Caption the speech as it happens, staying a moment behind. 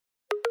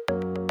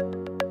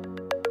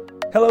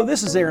Hello,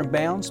 this is Aaron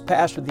Bounds,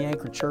 pastor of the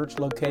Anchor Church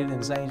located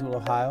in Zanesville,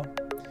 Ohio.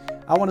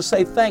 I want to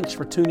say thanks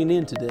for tuning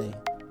in today.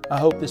 I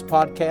hope this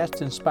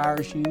podcast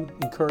inspires you,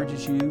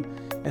 encourages you,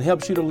 and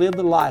helps you to live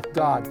the life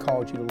God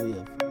called you to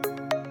live.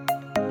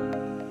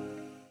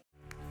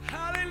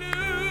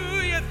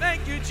 Hallelujah.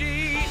 Thank you,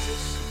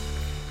 Jesus.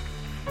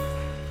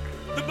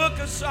 The book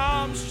of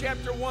Psalms,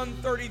 chapter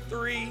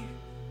 133.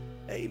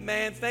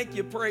 Amen. Thank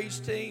you, praise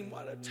team.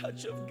 What a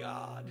touch of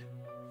God.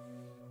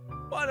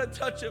 What a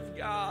touch of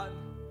God.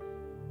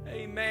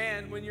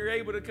 Amen. When you're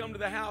able to come to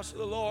the house of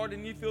the Lord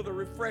and you feel the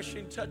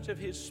refreshing touch of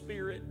His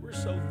Spirit, we're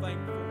so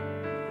thankful.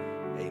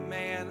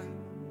 Amen.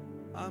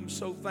 I'm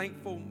so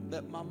thankful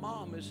that my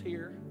mom is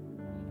here.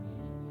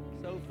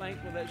 So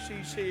thankful that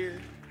she's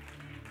here.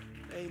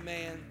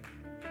 Amen.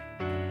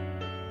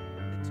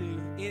 And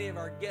to any of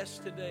our guests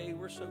today,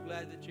 we're so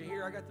glad that you're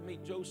here. I got to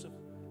meet Joseph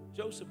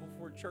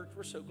before church.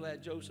 We're so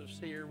glad Joseph's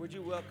here. Would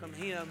you welcome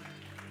him?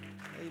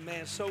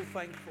 Amen. So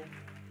thankful.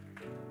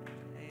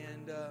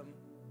 And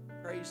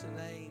praise the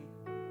name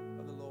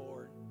of the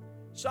Lord.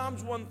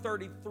 Psalms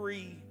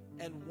 133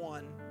 and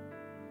 1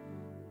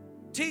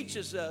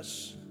 teaches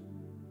us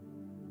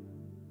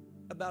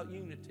about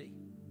unity.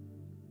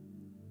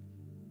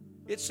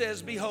 It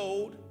says,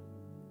 "Behold,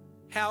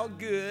 how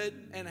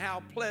good and how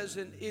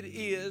pleasant it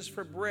is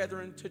for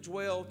brethren to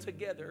dwell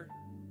together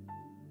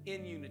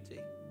in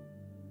unity."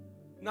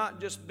 Not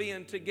just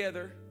being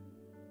together,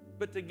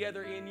 but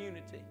together in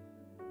unity.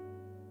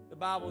 The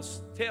Bible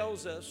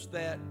tells us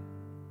that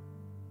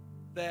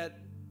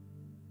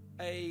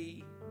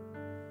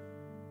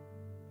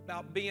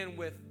about being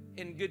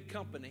in good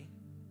company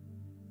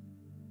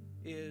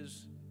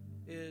is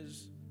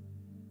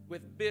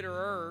with bitter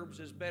herbs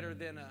is better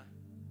than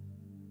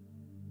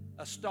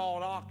a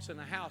stalled ox in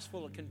a house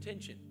full of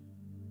contention.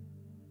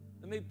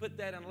 Let me put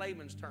that in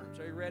layman's terms.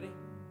 Are you ready?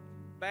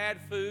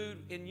 Bad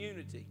food in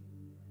unity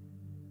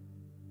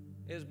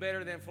is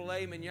better than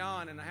filet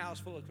mignon in a house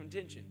full of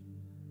contention.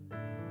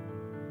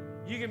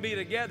 You can be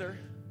together,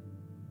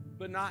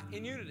 but not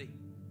in unity.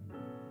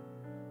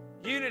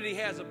 Unity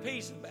has a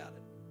peace about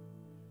it.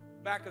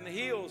 Back in the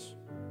hills,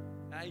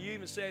 now you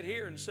even said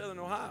here in southern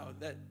Ohio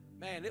that,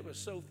 man, it was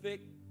so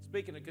thick.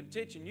 Speaking of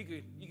contention, you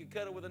could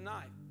cut it with a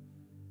knife.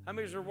 How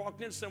many of you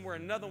walked in somewhere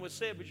and nothing was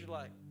said, but you're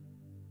like,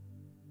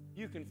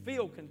 you can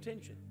feel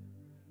contention.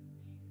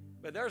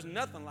 But there's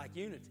nothing like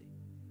unity.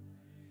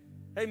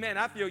 Hey, man,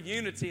 I feel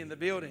unity in the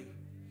building.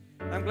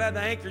 I'm glad the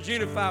Anchor's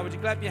unified. Would you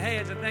clap your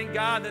hands and thank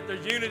God that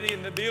there's unity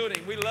in the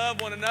building? We love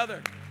one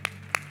another.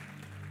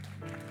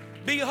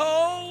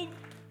 Behold,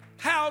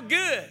 how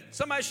good.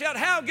 Somebody shout,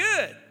 how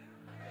good.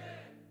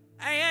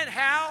 And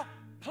how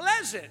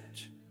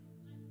pleasant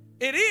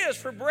it is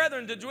for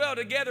brethren to dwell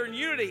together in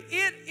unity.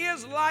 It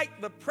is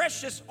like the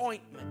precious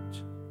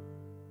ointment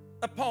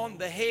upon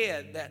the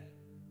head that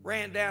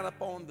ran down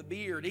upon the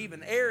beard,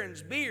 even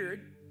Aaron's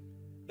beard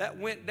that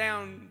went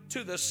down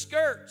to the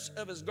skirts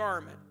of his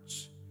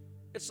garments.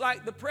 It's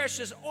like the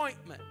precious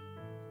ointment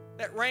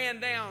that ran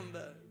down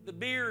the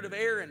beard of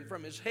Aaron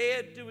from his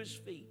head to his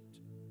feet.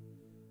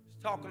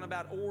 It's talking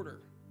about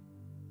order,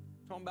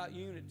 talking about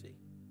unity.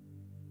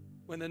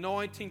 When the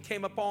anointing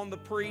came upon the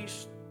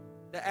priest,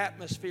 the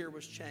atmosphere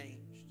was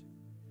changed.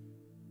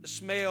 The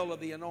smell of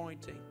the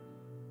anointing.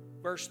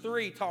 Verse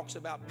 3 talks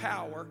about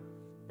power.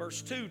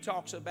 Verse 2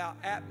 talks about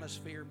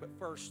atmosphere, but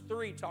verse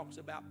 3 talks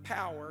about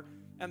power.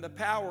 And the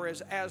power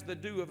is as the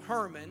dew of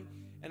Hermon,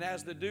 and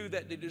as the dew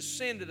that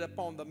descended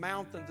upon the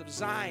mountains of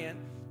Zion.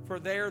 For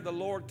there the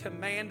Lord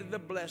commanded the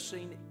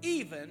blessing,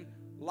 even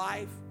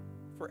life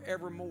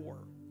forevermore.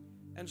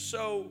 And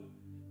so,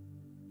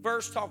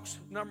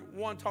 number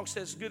 1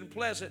 says good and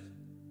pleasant.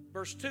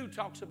 Verse 2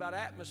 talks about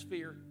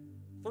atmosphere.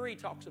 3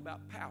 talks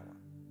about power.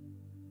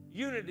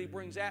 Unity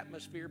brings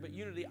atmosphere, but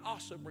unity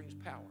also brings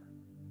power.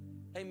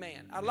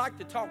 Amen. I'd like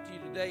to talk to you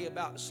today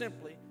about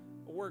simply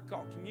a word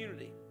called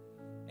community.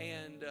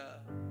 And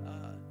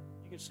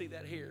you can see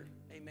that here.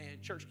 Amen.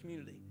 Church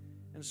community.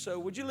 And so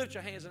would you lift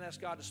your hands and ask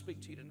God to speak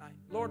to you tonight?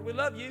 Lord, we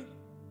love you.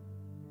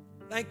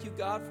 Thank you,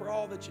 God, for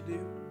all that you do.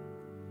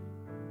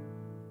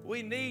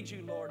 We need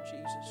you, Lord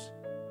Jesus.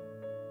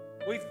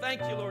 We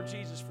thank you, Lord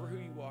Jesus, for who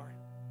you are.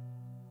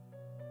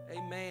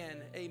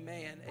 Amen,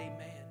 amen,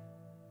 amen.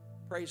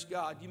 Praise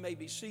God. You may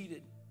be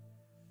seated.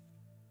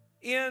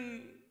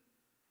 In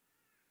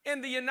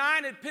the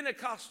United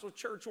Pentecostal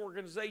Church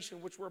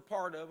Organization, which we're a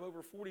part of,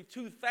 over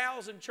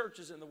 42,000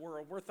 churches in the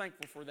world. We're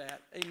thankful for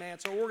that. Amen.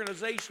 It's an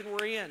organization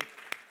we're in.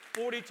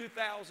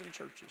 42,000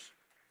 churches.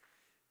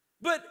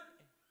 But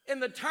in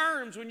the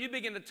terms, when you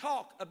begin to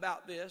talk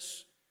about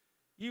this,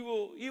 you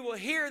will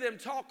hear them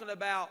talking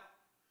about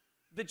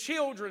the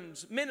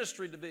children's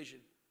ministry division.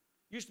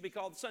 Used to be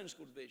called the Sunday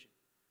school division.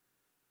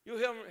 You'll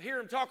hear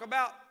them talk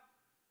about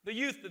the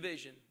youth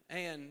division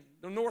and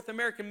the North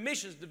American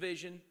missions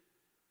division,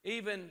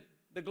 even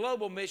the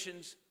global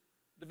missions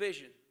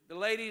division, the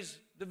ladies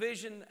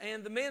division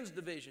and the men's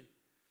division.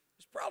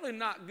 It's probably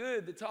not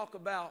good to talk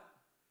about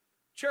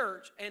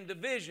church and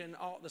division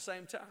all at the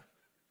same time.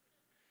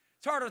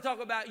 It's harder to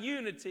talk about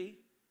unity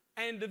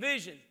and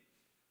division.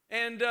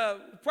 And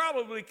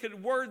probably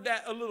could word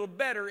that a little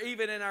better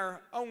even in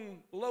our own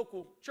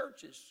local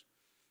churches.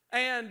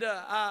 And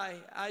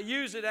I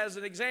use it as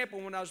an example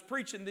when I was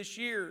preaching this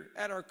year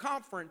at our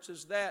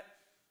conferences that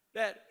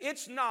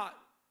it's not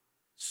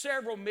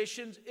several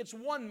missions, it's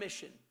one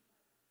mission.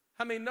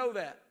 How many know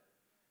that?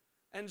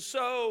 And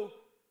so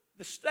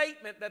the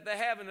statement that they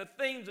have in the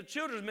themes of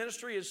children's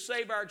ministry is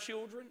Save Our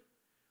Children.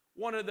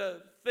 One of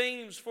the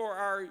themes for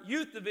our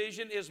youth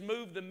division is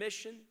Move the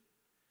Mission.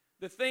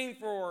 The theme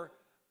for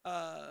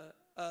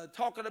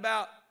talking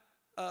about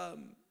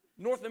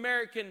North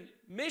American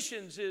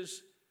missions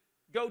is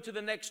Go to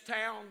the Next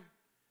Town.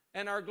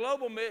 And our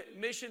global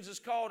missions is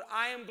called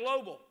I Am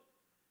Global.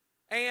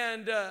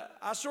 And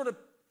I sort of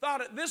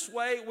thought it this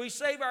way: we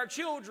save our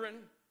children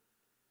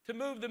to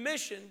move the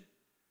mission,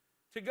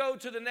 to go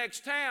to the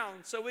next town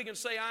so we can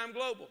say I am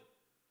global.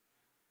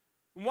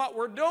 And what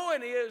we're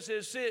doing is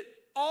it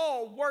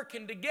all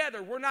working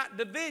together. We're not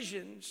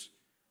divisions.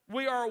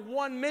 We are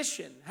one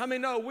mission. How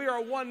many know we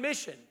are one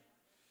mission?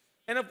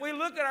 And if we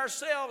look at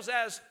ourselves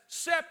as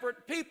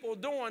separate people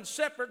doing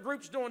separate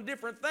groups doing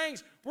different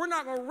things, we're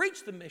not going to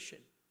reach the mission.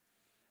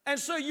 And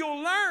so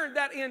you'll learn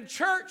that in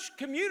church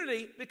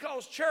community,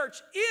 because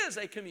church is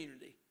a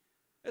community.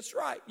 That's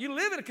right. You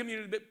live in a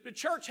community, but the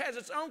church has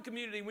its own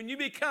community. When you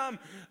become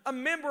a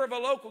member of a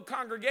local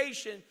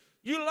congregation,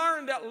 you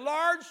learn that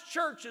large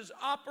churches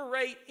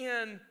operate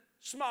in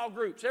small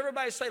groups.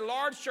 Everybody say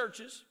large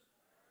churches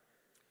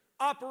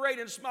operate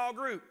in small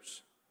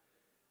groups.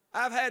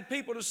 I've had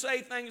people to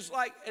say things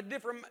like at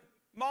different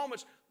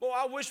moments, boy,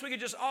 I wish we could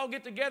just all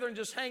get together and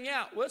just hang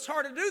out. Well, it's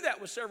hard to do that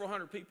with several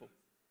hundred people.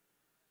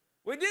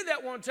 We did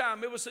that one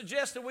time. It was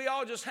suggested we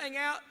all just hang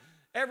out,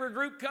 every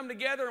group come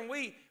together, and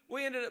we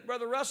ended up,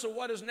 Brother Russell,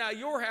 what is now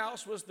your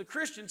house was the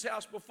Christian's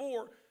house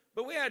before,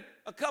 but we had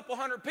a couple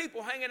hundred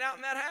people hanging out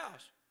in that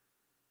house.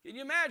 Can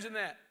you imagine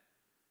that?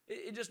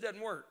 It just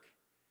doesn't work.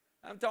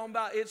 I'm talking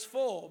about it's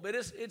full, but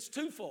it's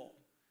too full.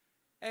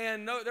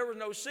 And there were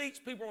no seats.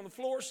 People on the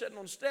floor sitting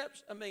on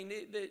steps. I mean,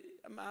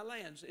 my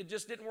lands. It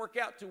just didn't work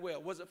out too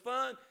well. Was it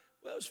fun?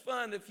 Well, it was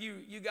fun if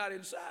you got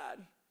inside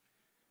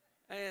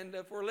and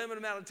for a limited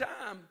amount of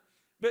time.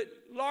 But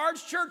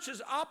large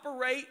churches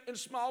operate in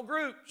small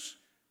groups.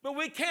 But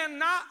we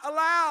cannot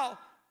allow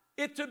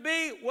it to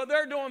be, well,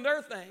 they're doing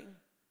their thing.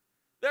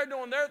 They're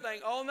doing their thing.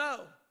 Oh,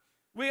 no.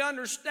 We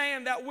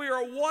understand that we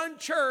are one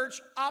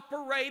church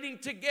operating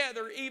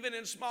together even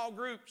in small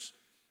groups.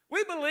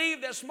 We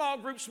believe that small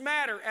groups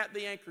matter at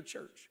the Anchor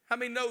Church. How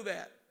many know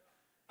that?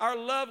 Our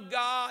love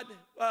God,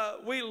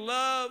 we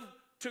love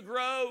to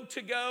grow,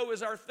 to go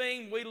is our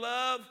theme. We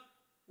love,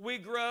 we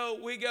grow,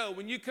 we go.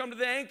 When you come to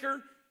the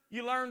Anchor,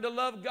 you learn to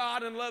love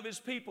God and love His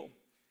people.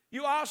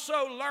 You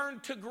also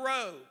learn to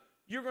grow.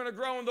 You're going to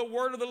grow in the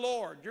Word of the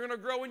Lord. You're going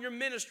to grow in your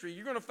ministry.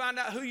 You're going to find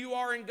out who you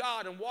are in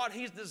God and what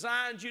He's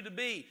designed you to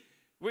be.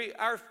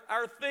 Our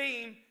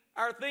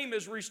theme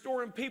is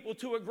restoring people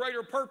to a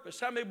greater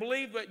purpose. How many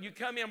believe that you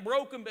come in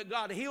broken, but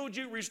God healed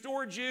you,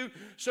 restored you,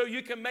 so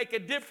you can make a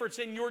difference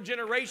in your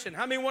generation?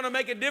 How many want to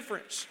make a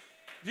difference?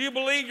 Do you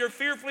believe you're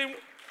fearfully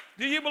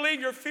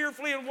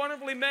and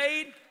wonderfully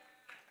made?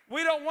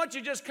 We don't want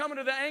you just coming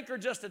to the Anchor,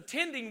 just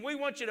attending. We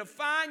want you to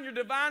find your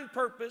divine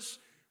purpose.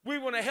 We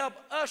want to help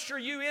usher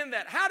you in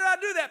that. How do I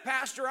do that,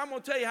 Pastor? I'm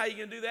going to tell you how you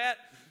can do that.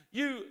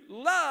 You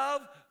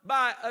love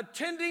by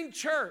attending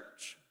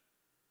church.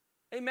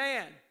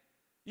 Amen.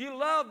 You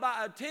love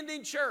by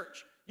attending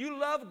church. You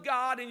love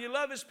God and you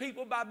love His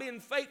people by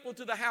being faithful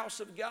to the house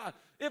of God.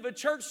 If a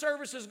church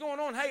service is going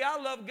on, hey, I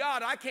love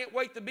God. I can't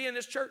wait to be in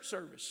this church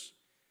service.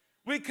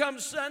 We come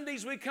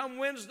Sundays, we come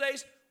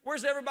Wednesdays.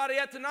 Where's everybody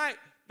at tonight?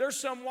 There's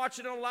some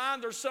watching online.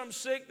 There's some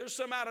sick. There's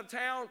some out of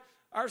town.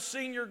 Our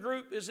senior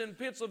group is in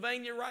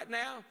Pennsylvania right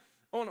now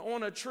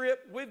on a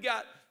trip. We've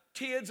got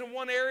kids in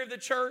one area of the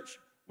church.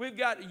 We've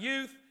got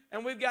youth.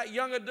 And we've got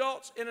young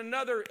adults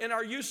in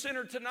our youth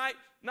center tonight.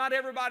 Not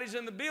everybody's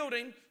in the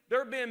building.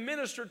 They're being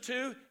ministered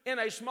to in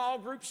a small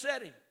group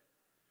setting.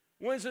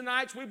 Wednesday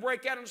nights, we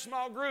break out in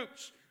small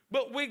groups.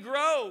 But we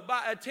grow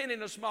by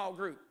attending a small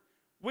group.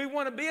 We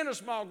want to be in a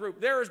small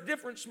group. There is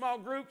different small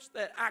groups,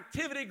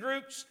 activity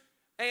groups.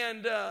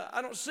 And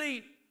I don't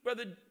see,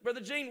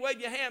 Brother Gene,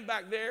 wave your hand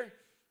back there.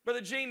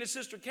 Brother Gene and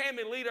Sister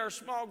Cammie lead our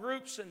small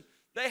groups. And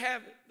they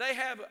have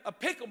a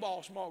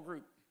pickleball small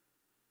group.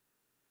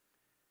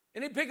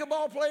 Any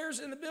pickleball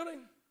players in the building?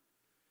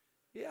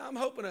 Yeah, I'm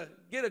hoping to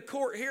get a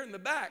court here in the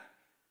back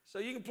so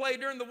you can play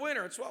during the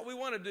winter. It's what we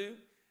want to do.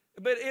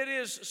 But it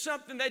is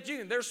something that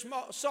there's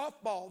small,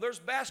 softball, there's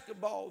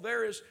basketball,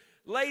 there is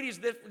ladies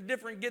that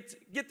different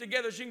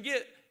get-togethers you can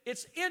get.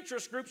 It's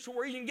interest groups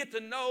where you can get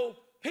to know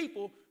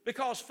people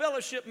because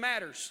fellowship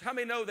matters. How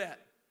many know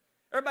that?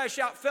 Everybody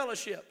shout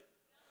fellowship.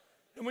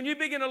 And when you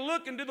begin to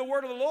look into the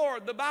word of the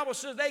Lord, the Bible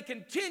says they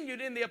continued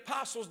in the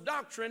apostles'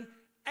 doctrine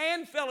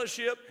and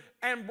fellowship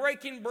and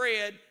breaking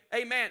bread,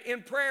 amen,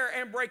 in prayer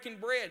and breaking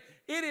bread.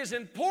 It is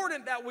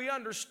important that we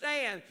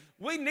understand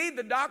we need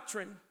the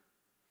doctrine.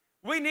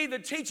 We need the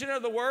teaching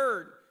of the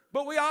word,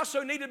 but we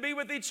also need to be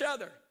with each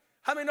other.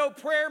 How many know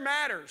prayer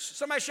matters?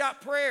 Somebody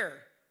shout prayer.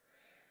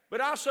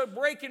 but also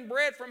breaking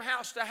bread from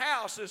house to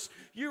house is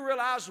you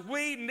realize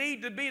we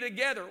need to be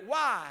together.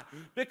 Why?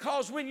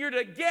 Because when you're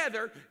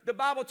together, the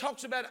Bible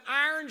talks about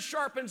iron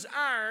sharpens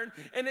iron,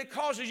 and it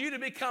causes you to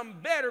become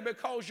better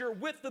because you're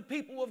with the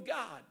people of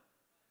God.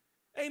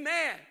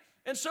 Amen.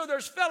 And so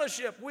there's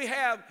fellowship. We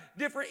have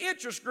different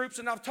interest groups,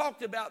 and I've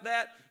talked about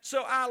that.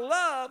 So I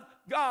love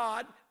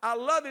God. I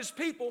love His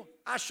people.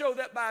 I show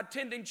that by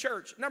attending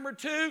church. Number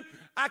two,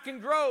 I can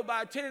grow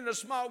by attending a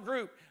small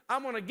group.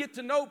 I'm going to get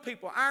to know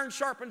people. Iron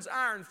sharpens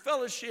iron,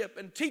 fellowship,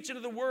 and teaching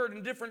of the Word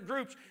in different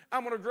groups.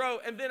 I'm going to grow,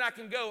 and then I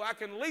can go. I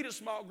can lead a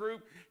small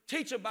group,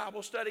 teach a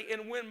Bible study,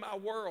 and win my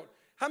world.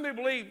 How many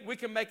believe we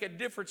can make a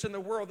difference in the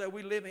world that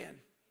we live in?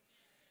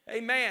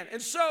 Amen.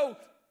 And so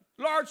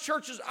large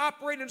churches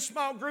operate in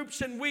small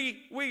groups, and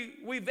we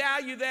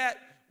value that.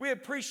 We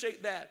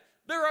appreciate that.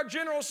 There are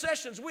general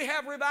sessions. We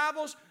have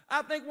revivals.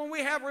 I think when we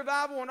have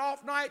revival on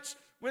off nights,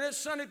 when it's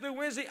Sunday through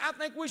Wednesday, I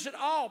think we should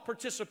all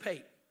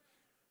participate.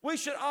 We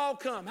should all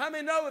come. How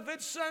many know if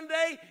it's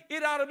Sunday,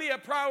 it ought to be a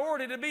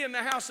priority to be in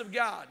the house of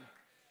God?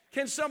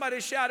 Can somebody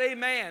shout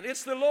amen?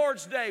 It's the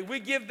Lord's day. We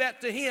give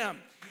that to Him.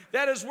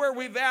 That is where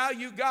we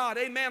value God.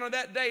 Amen on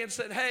that day and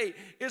said, hey,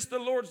 it's the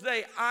Lord's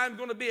day. I'm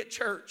going to be at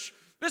church.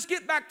 Let's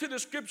get back to the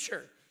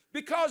scripture.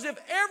 Because if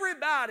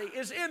everybody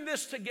is in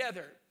this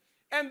together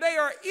and they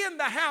are in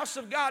the house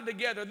of God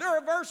together, there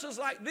are verses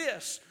like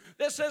this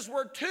that says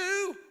where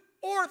two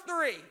or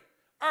three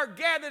are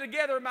gathered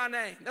together in my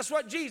name. That's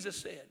what Jesus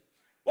said.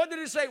 What did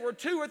He say? Where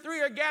two or three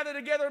are gathered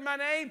together in my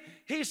name?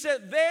 He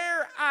said,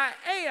 there I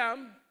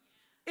am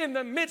in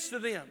the midst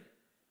of them.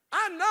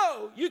 I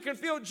know you can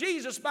feel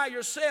Jesus by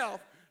yourself,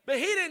 but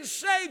He didn't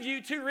save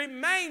you to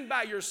remain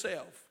by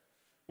yourself.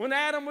 When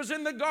Adam was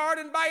in the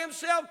garden by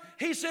himself,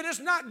 He said,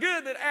 it's not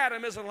good that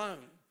Adam is alone.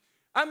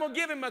 I'm going to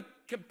give him a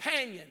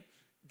companion.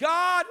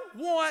 God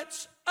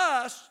wants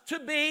us to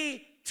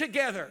be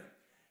together.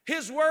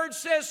 His word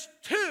says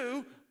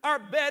two are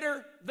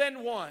better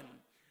than one.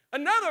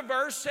 Another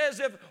verse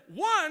says if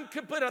one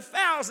could put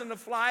 1,000 to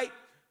flight,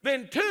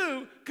 then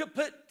two could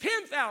put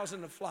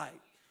 10,000 to flight.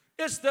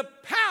 It's the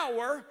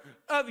power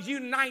of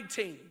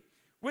uniting.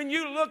 When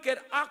you look at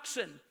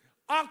oxen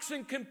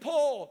can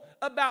pull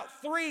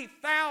about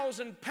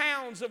 3,000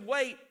 pounds of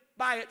weight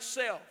by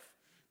itself.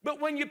 But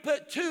when you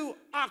put two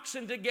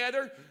oxen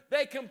together,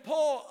 they can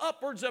pull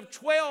upwards of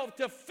 12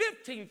 to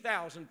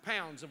 15,000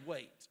 pounds of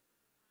weight.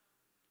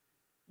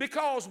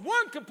 Because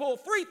one can pull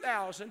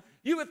 3,000,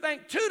 you would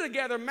think two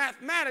together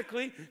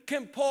mathematically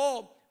can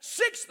pull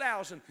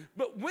 6,000.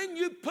 But when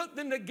you put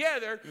them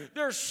together,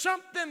 there's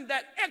something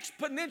that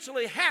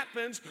exponentially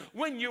happens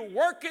when you're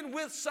working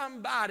with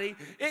somebody.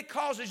 It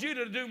causes you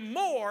to do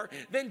more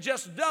than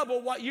just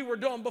double what you were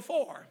doing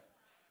before.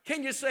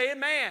 Can you say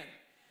amen?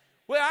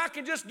 Well, I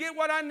can just get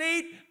what I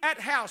need at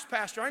house,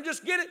 Pastor. I can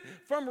just get it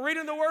from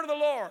reading the Word of the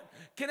Lord.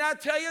 Can I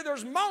tell you,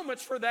 there's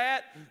moments for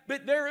that,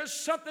 but there is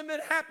something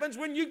that happens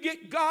when you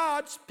get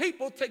God's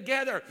people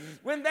together.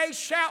 When they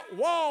shout,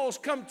 walls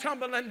come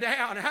tumbling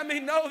down. How many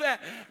know that?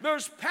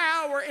 There's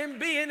power in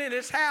being in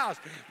His house.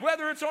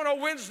 Whether it's on a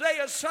Wednesday,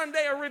 a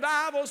Sunday, a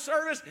revival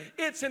service,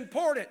 it's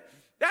important.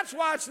 That's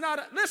why it's not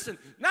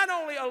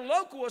only a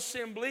local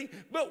assembly,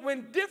 but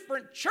when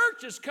different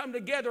churches come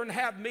together and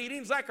have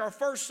meetings, like our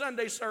first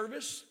Sunday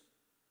service,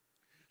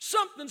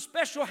 something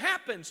special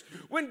happens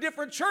when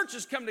different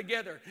churches come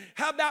together.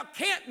 How about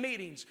camp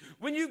meetings?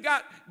 When you've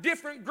got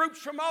different groups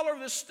from all over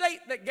the state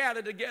that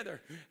gather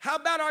together. How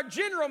about our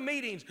general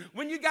meetings?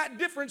 When you got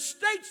different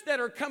states that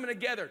are coming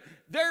together.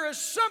 There is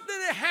something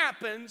that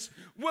happens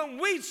when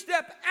we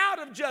step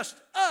out of just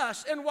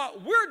us and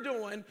what we're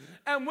doing,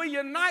 and we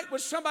unite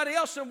with somebody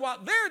else in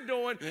what they're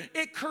doing.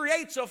 It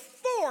creates a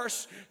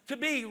force to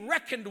be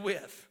reckoned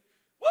with.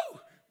 Woo!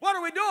 What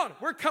are we doing?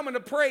 We're coming to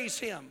praise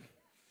Him.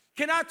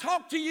 Can I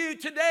talk to you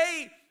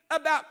today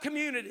about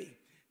community?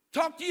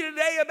 Talk to you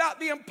today about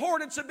the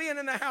importance of being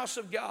in the house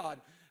of God,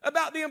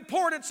 about the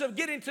importance of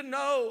getting to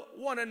know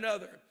one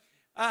another.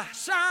 A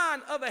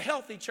sign of a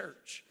healthy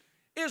church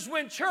is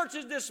when church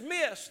is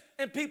dismissed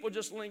and people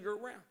just linger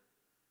around.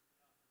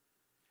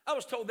 I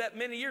was told that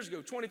many years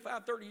ago,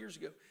 25, 30 years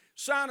ago.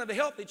 Sign of a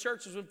healthy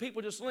church is when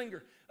people just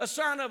linger. A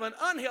sign of an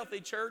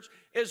unhealthy church,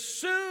 as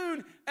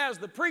soon as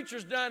the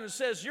preacher's done and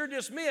says, you're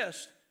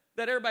dismissed,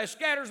 that everybody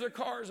scatters their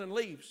cars and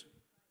leaves.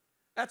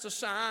 That's a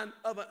sign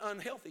of an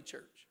unhealthy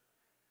church.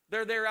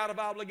 They're there out of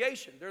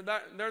obligation.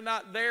 They're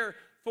not there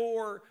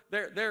for,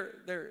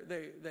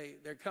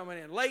 they're coming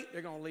in late,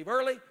 they're going to leave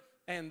early,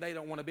 and they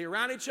don't want to be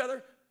around each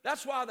other.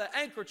 That's why the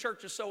Anchor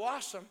Church is so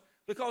awesome,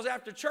 because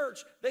after church,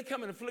 they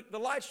come in and flick the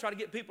lights, try to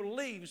get people to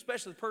leave,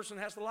 especially the person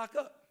that has to lock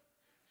up.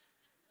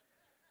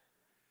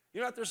 You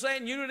know what they're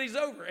saying? Unity's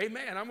over.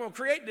 Amen. I'm going to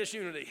create this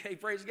unity. Hey,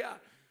 praise God.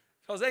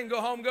 Because they can go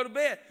home and go to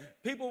bed.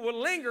 People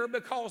will linger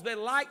because they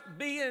like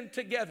being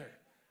together.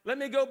 Let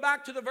me go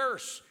back to the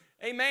verse.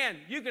 Amen.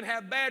 You can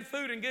have bad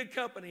food and good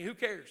company. Who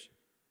cares?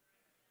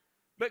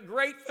 But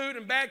great food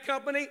and bad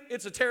company,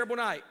 it's a terrible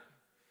night.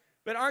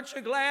 But aren't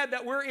you glad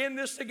that we're in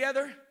this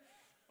together?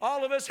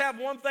 All of us have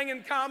one thing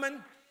in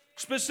common.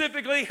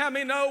 Specifically, how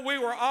many know we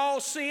were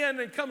all sinned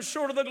and come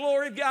short of the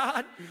glory of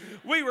God?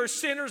 We were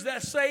sinners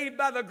that saved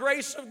by the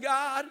grace of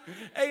God.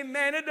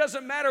 Amen. It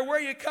doesn't matter where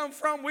you come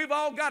from. We've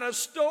all got a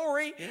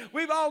story.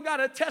 We've all got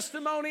a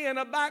testimony and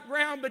a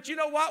background. But you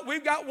know what?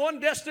 We've got one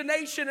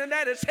destination, and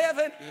that is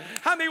heaven.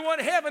 How many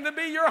want heaven to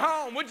be your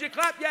home? Would you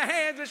clap your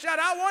hands and shout,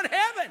 I want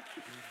heaven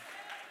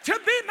to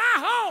be my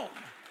home.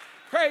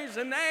 Praise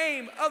the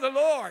name of the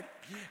Lord.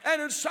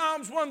 And in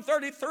Psalms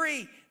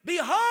 133,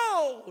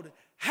 behold,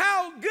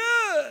 how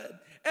good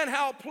and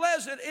how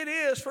pleasant it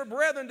is for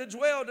brethren to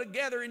dwell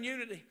together in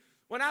unity.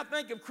 When I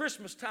think of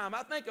Christmas time,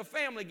 I think of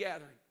family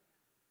gathering.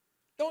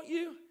 Don't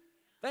you?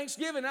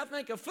 Thanksgiving, I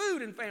think of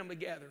food and family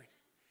gathering.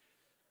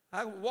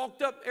 I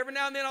walked up, every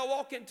now and then I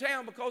walk in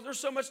town because there's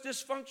so much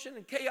dysfunction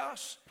and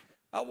chaos.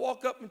 I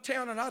walk up in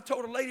town and I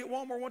told a lady at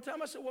Walmart one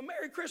time, I said, well,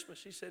 Merry Christmas.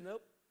 She said,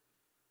 nope.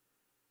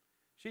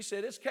 She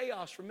said, it's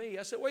chaos for me.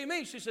 I said, what do you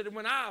mean? She said,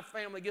 when our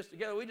family gets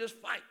together, we just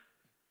fight.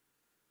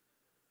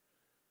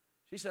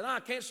 She said, I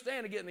can't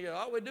stand to get together.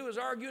 All we do is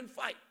argue and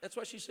fight. That's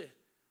what she said.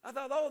 I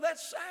thought, oh,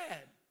 that's sad.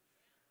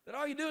 That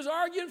all you do is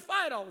argue and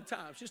fight all the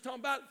time. She's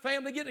talking about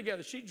family get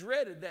together. She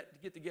dreaded that to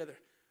get together.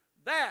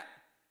 That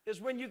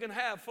is when you can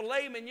have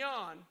filet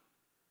mignon,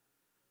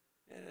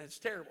 and it's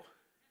terrible.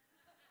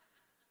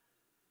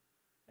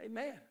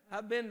 Amen.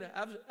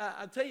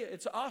 I tell you,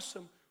 it's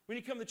awesome when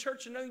you come to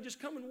church and know you can just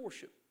come and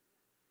worship.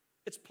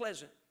 It's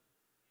pleasant.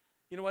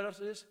 You know what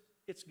else it is?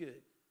 It's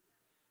good.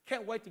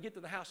 Can't wait to get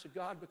to the house of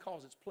God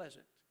because it's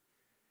pleasant.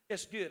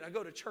 It's good. I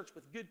go to church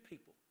with good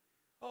people.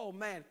 Oh,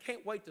 man,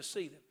 can't wait to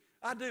see them.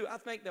 I do. I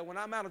think that when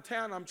I'm out of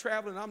town, I'm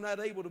traveling, I'm not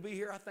able to be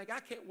here, I think I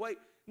can't wait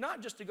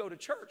not just to go to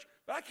church,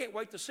 but I can't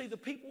wait to see the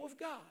people of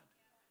God.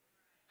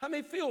 How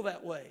many feel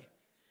that way?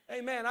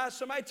 Amen.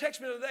 Somebody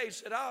texted me the other day and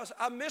said,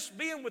 I miss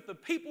being with the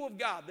people of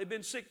God. They've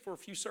been sick for a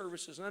few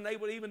services and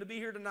unable even to be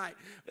here tonight.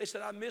 They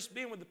said, I miss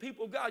being with the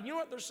people of God. You know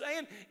what they're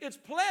saying? It's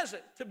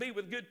pleasant to be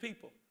with good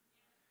people.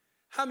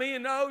 How many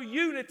of you know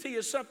unity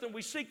is something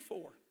we seek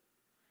for?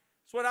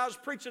 That's what I was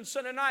preaching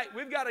Sunday night.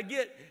 We've got to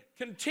get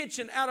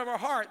contention out of our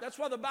heart. That's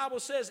why the Bible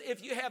says,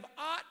 if you have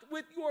aught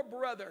with your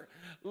brother,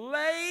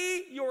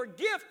 lay your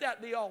gift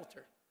at the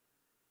altar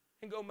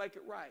and go make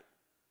it right.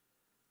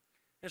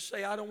 And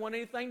say, I don't want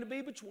anything to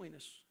be between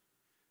us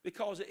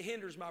because it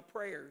hinders my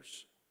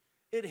prayers.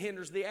 It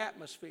hinders the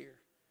atmosphere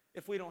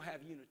if we don't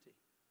have unity.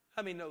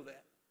 How many know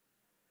that?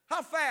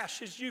 How fast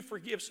should you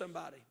forgive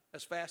somebody?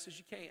 As fast as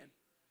you can.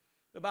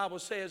 The Bible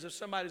says if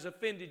somebody's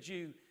offended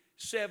you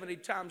 70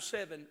 times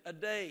 7 a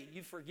day,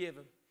 you forgive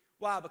them.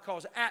 Why?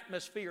 Because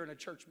atmosphere in a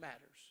church matters.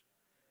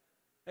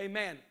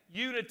 Amen.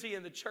 Unity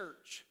in the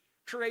church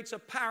creates a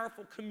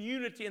powerful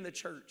community in the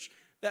church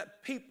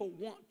that people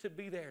want to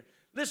be there.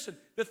 Listen,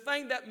 the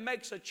thing that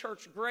makes a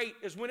church great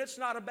is when it's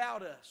not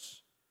about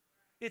us.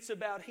 It's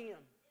about Him.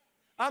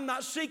 I'm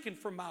not seeking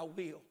for my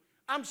will.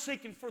 I'm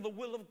seeking for the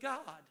will of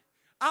God.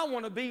 I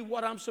want to be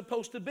what I'm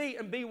supposed to be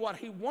and be what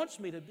He wants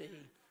me to be.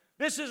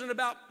 This isn't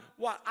about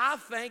what I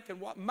think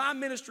and what my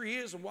ministry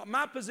is and what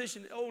my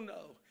position is. Oh,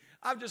 no.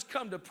 I've just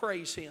come to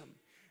praise Him.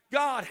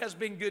 God has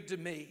been good to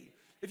me.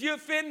 If you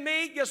offend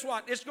me, guess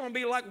what? It's going to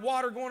be like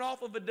water going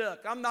off of a duck.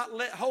 I'm not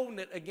holding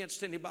it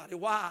against anybody.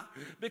 Why?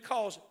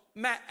 Because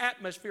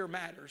atmosphere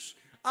matters.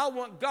 I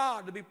want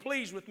God to be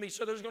pleased with me,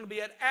 so there's going to be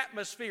an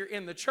atmosphere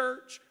in the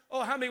church.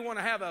 Oh, how many want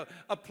to have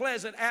a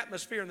pleasant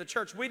atmosphere in the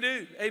church? We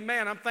do.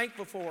 Amen. I'm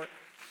thankful for it.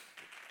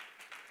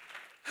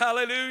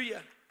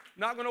 Hallelujah.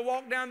 Not going to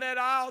walk down that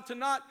aisle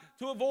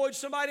to avoid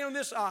somebody on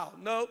this aisle.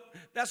 Nope,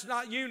 that's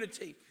not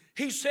unity.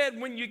 He said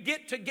when you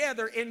get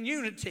together in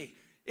unity,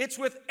 it's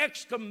with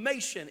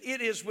exclamation.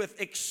 It is with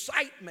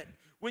excitement.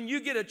 When you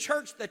get a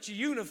church that's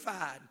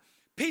unified,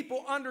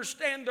 people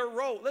understand their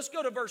role. Let's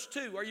go to verse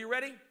 2. Are you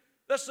ready?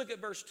 Let's look at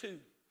verse 2.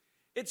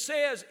 It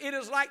says, it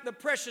is like the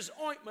precious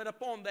ointment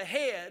upon the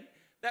head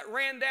that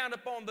ran down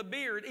upon the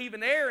beard,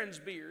 even Aaron's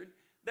beard,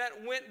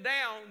 that went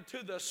down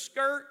to the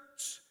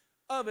skirts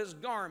of his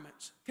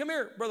garments. Come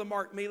here, Brother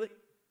Mark Mealy.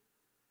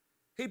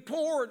 He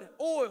poured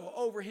oil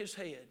over his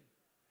head.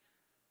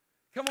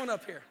 Come on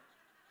up here.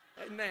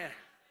 Amen.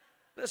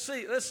 Let's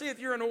see if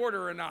you're in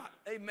order or not.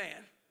 Amen.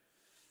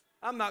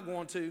 I'm not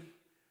going to.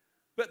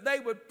 But they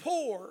would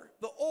pour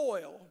the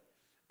oil,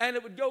 and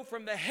it would go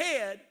from the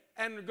head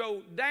and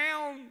go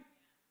down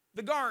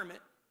the garment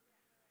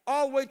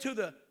all the way to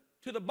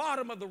the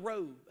bottom of the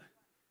robe.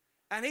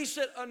 And he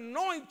said,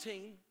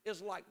 anointing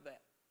is like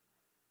that.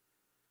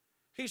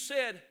 He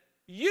said,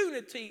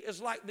 unity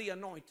is like the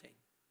anointing.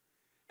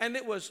 And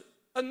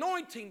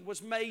anointing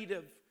was made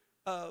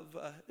of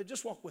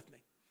just walk with me.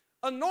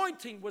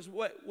 Anointing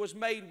was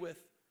made with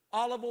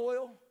olive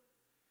oil.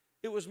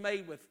 It was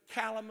made with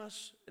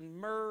calamus and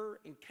myrrh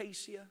and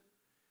cassia.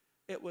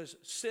 It was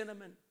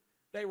cinnamon.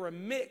 They were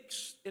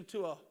mixed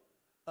into a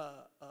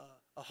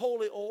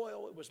holy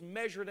oil. It was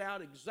measured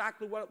out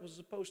exactly what it was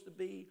supposed to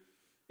be.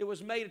 It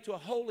was made into a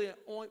holy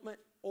ointment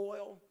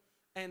oil,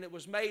 and it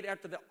was made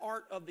after the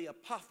art of the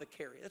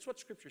apothecary. That's what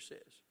Scripture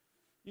says.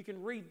 You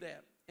can read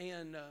that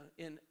in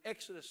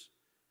Exodus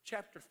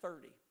chapter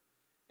 30.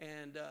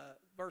 and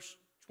verse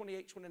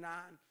 28, 29,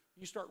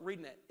 you start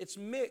reading that. It's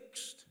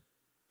mixed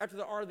after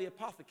the art of the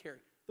apothecary.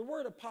 The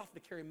word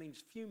apothecary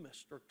means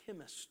fumist or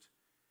chemist.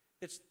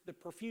 It's the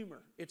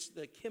perfumer. It's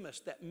the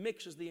chemist that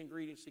mixes the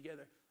ingredients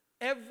together.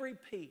 Every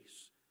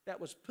piece that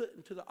was put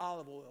into the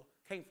olive oil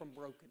came from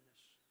brokenness.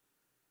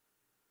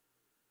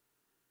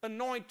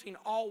 Anointing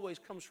always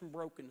comes from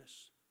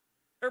brokenness.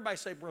 Everybody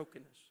say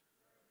brokenness.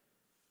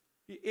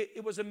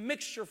 It was a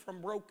mixture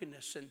from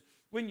brokenness, and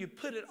when you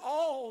put it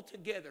all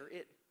together,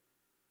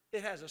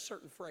 it has a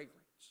certain fragrance.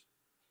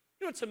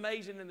 You know what's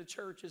amazing in the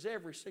church is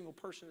every single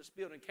person in this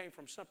building came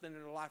from something in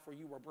their life where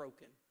you were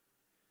broken.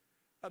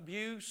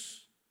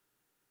 Abuse,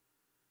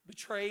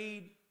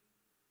 betrayed,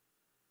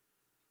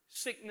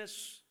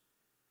 sickness,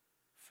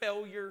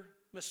 failure,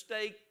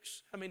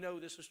 mistakes. How many know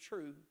this is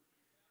true?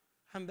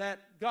 And that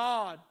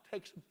God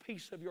takes a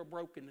piece of your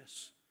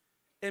brokenness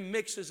and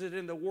mixes it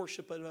in the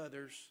worship of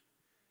others.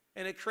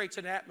 And it creates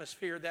an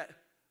atmosphere that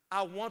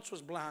I once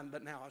was blind,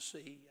 but now I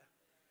see.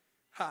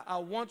 I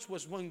once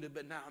was wounded,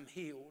 but now I'm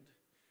healed.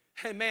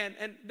 Amen.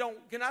 And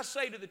can I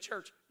say to the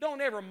church, don't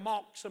ever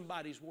mock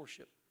somebody's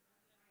worship.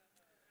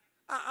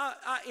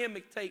 I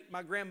imitate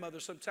my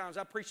grandmother sometimes.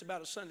 I preach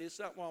about it Sunday. It's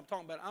not what I'm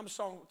talking about. I'm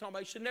talking about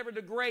you should never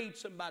degrade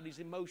somebody's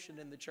emotion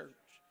in the church.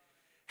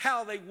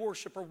 How they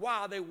worship or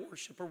why they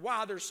worship or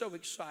why they're so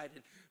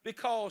excited.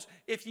 Because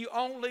if you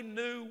only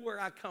knew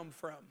where I come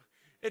from,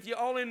 if you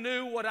only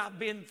knew what I've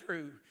been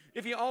through,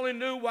 if you only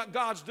knew what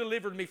God's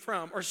delivered me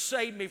from or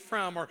saved me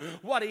from or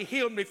what He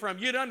healed me from,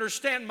 you'd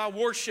understand my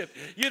worship.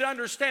 You'd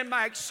understand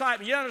my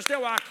excitement. You'd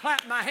understand why I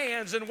clap my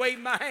hands and wave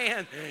my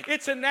hands.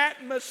 It's an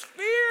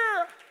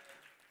atmosphere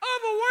of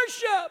a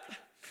worship.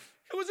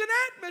 It was an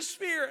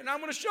atmosphere, and I'm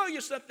going to show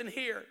you something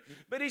here.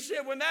 But he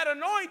said when that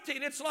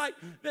anointing, it's like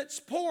that's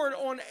poured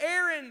on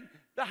Aaron,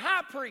 the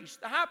high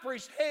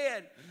priest's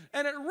head,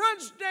 and it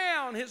runs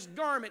down his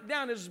garment,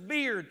 down his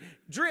beard,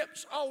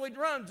 drips all the way,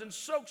 runs and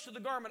soaks to the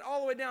garment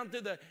all the way down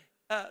to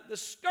the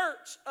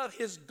skirts of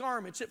his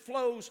garments. It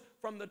flows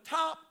from the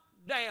top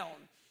down.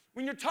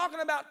 When you're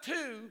talking about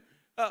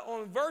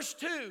on verse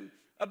 2,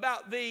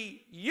 about the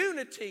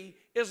unity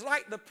is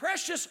like the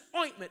precious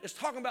ointment. It's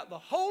talking about the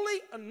holy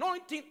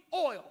anointing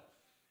oil.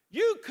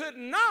 You could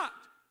not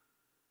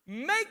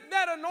make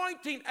that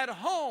anointing at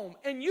home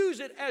and use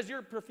it as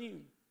your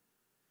perfume.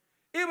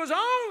 It was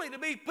only to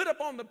be put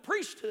upon the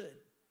priesthood,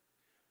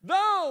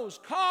 those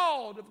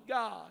called of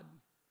God.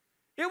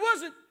 It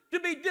wasn't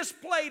to be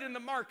displayed in the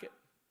market.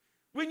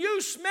 When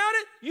you smelled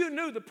it, you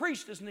knew the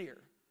priest is near.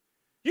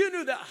 You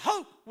knew that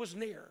hope was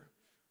near.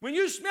 When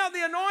you smelled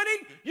the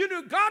anointing, you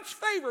knew God's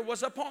favor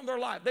was upon their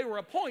life. They were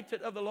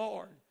appointed of the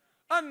Lord.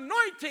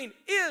 Anointing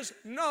is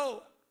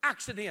no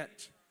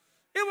accident.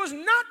 It was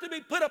not to be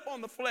put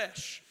upon the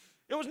flesh.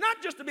 It was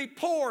not just to be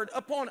poured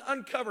upon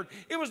uncovered.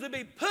 It was to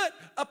be put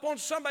upon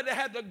somebody that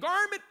had the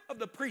garment of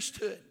the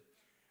priesthood.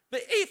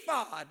 The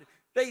ephod,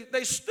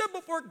 they stood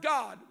before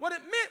God. What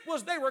it meant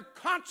was they were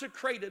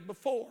consecrated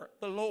before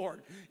the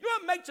Lord. You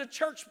know what makes a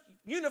church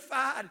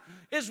unified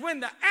is when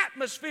the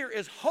atmosphere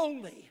is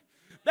holy.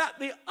 That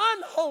the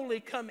unholy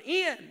come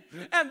in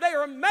and they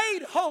are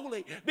made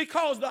holy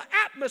because the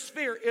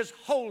atmosphere is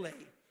holy.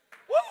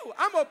 Woo!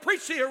 I'm going to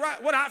preach to you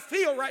what I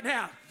feel right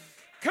now.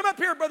 Come up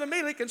here, Brother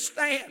Mealik, and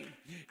stand.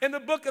 In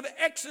the book of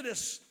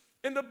Exodus,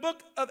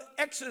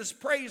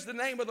 praise the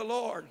name of the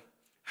Lord.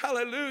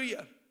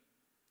 Hallelujah.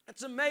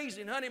 It's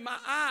amazing, honey. My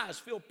eyes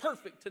feel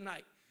perfect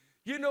tonight.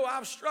 You know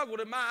I've struggled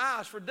in my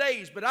eyes for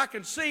days, but I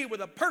can see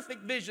with a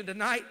perfect vision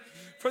tonight.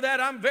 For that,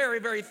 I'm very,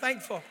 very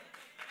thankful.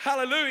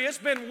 Hallelujah. It's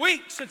been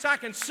weeks since I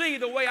can see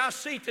the way I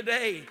see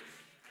today.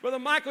 Brother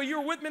Michael,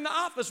 you were with me in the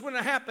office when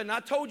it happened.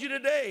 I told you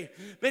today.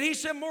 But he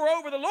said,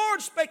 moreover, the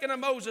Lord spake unto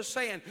Moses,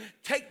 saying,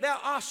 take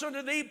thou also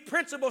unto thee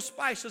principal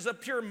spices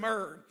of pure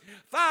myrrh,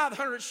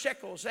 500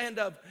 shekels, and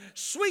of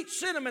sweet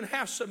cinnamon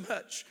half so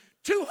much,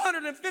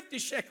 250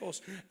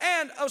 shekels,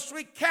 and of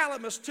sweet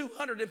calamus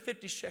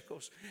 250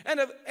 shekels,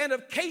 and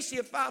of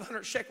cassia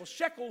 500 shekels.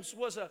 Shekels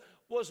was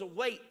a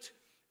weight.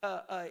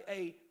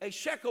 A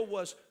shekel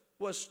was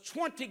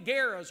 20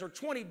 gerahs or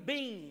 20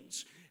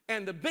 beans,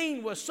 and the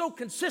bean was so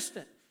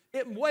consistent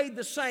it weighed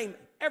the same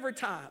every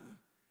time.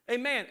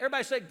 Amen.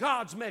 Everybody say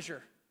God's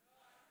measure.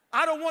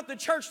 I don't want the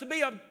church to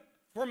be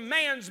for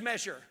man's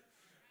measure,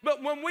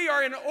 but when we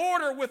are in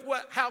order with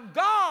how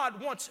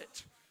God wants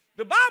it.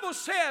 The Bible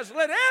says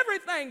let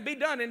everything be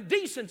done in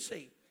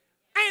decency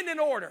and in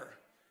order.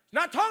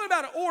 Not talking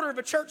about an order of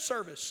a church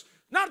service.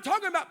 Not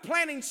talking about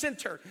planning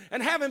center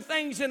and having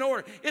things in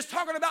order. It's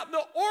talking about the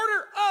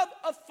order of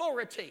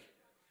authority.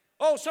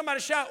 Oh, somebody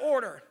shout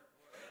order.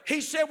 He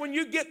said when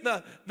you get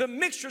the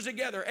mixtures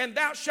together, and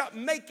thou shalt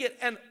make it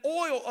an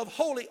oil of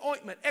holy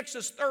ointment,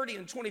 Exodus 30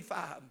 and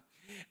 25.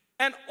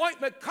 An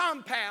ointment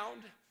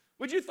compound.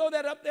 Would you throw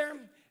that up there?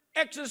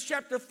 Exodus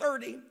chapter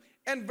 30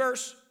 and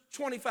verse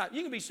 25.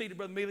 You can be seated,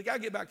 Brother Mealik. I'll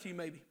get back to you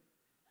maybe.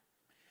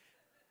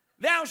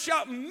 Thou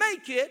shalt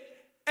make it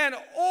an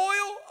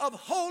oil of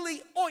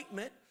holy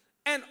ointment,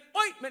 an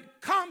ointment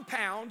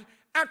compound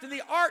after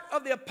the art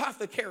of the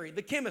apothecary,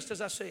 the chemist,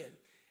 as I said.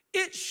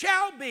 it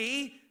shall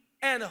be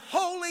an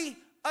holy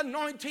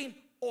anointing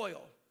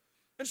oil.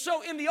 And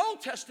so in the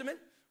Old Testament,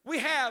 we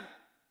have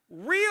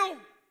real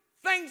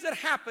things that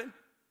happen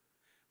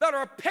that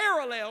are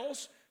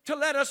parallels to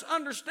let us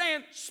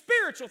understand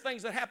spiritual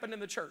things that happen in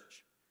the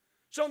church.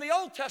 So in the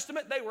Old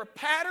Testament, they were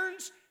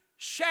patterns,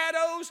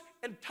 shadows,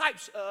 and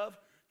types of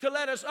to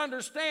let us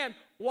understand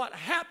what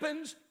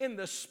happens in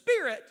the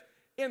spirit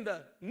in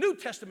the New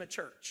Testament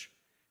church.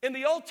 In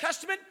the Old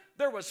Testament,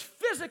 there was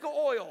physical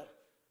oil,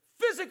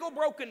 physical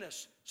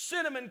brokenness,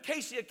 cinnamon,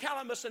 cassia,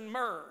 calamus, and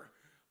myrrh.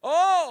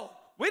 Oh,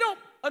 we don't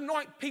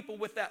anoint people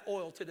with that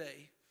oil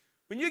today.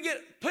 When you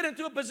get put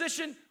into a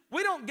position,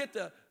 we don't get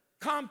the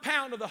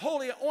compound of the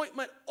holy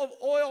ointment of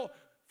oil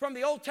from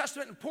the Old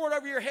Testament and pour it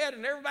over your head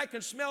and everybody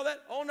can smell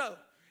that. Oh no,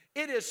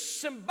 it is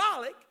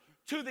symbolic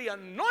to the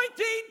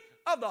anointing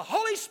of the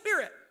Holy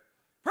Spirit.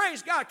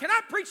 Praise God. Can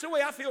I preach the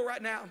way I feel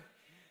right now?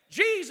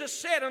 Jesus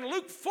said in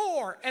Luke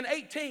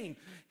 4:18,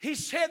 he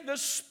said, the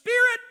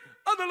Spirit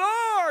of the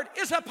Lord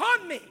is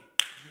upon me,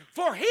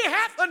 for he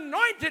hath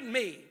anointed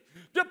me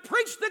to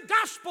preach the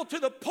gospel to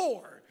the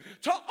poor,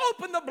 to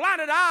open the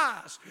blinded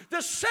eyes,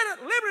 to set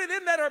at liberty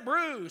them that are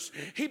bruised.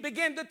 He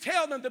began to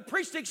tell them to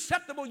preach the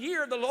acceptable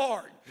year of the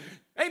Lord.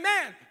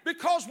 Amen.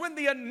 Because when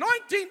the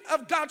anointing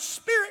of God's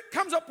Spirit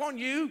comes upon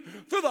you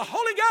through the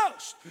Holy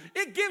Ghost,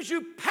 it gives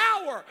you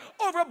power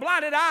over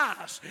blinded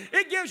eyes.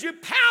 It gives you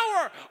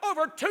power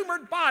over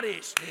tumored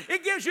bodies.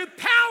 It gives you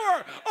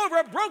power over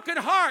a broken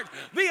heart.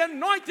 The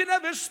anointing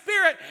of His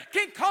Spirit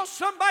can cause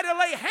somebody to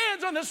lay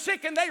hands on the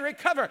sick and they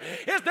recover.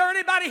 Is there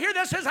anybody here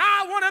that says,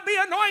 I want to be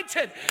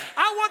anointed?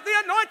 I want the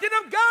anointing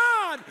of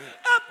God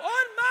up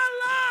on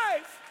my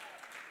life.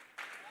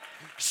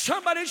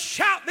 Somebody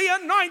shout the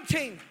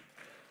anointing.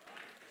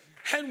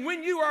 And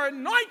when you are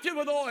anointed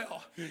with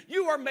oil,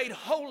 you are made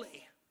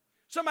holy.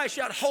 Somebody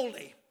shout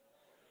holy.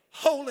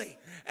 Holy.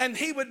 And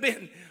he would have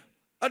been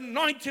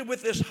anointed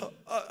with this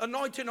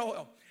anointing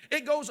oil.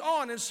 It goes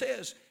on and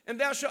says, and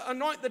thou shalt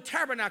anoint the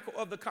tabernacle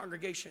of the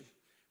congregation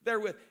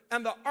therewith,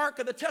 and the ark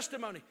of the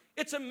testimony.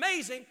 It's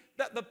amazing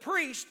that the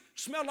priest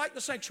smelled like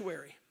the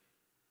sanctuary.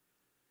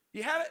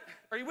 You have it?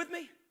 Are you with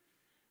me?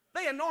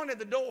 They anointed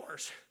the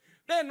doors.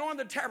 They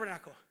anointed the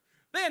tabernacle.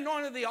 They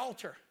anointed the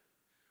altar.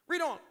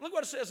 Read on. Look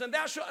what it says. And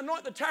thou shalt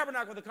anoint the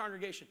tabernacle of the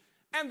congregation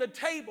and the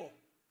table.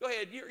 Go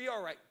ahead. You're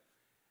all right.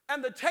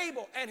 And the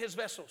table and his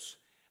vessels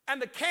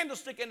and the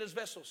candlestick and his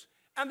vessels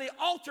and the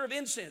altar of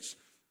incense.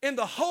 In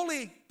the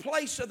holy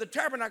place of the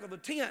tabernacle, the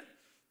tent,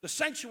 the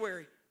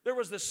sanctuary, there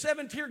was the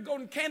 7-tiered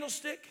golden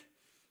candlestick.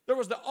 There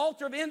was the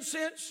altar of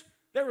incense.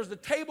 There was the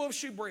table of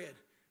shewbread.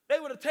 They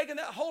would have taken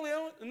that holy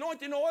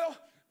anointing oil.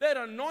 They had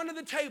anointed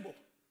the table.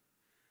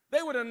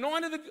 They would have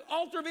anointed the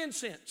altar of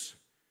incense.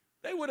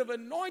 They would have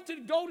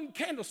anointed golden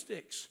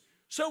candlesticks.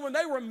 So when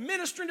they were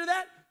ministering to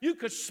that, you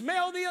could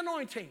smell the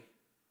anointing.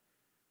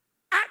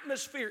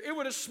 Atmosphere. It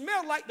would have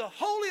smelled like the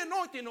holy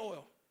anointing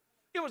oil.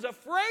 It was a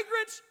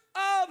fragrance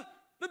of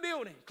the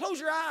building.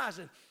 Close your eyes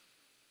and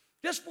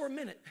just for a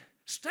minute,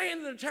 stand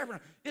in the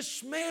tabernacle. It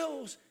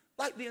smells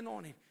like the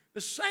anointing.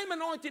 The same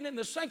anointing in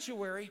the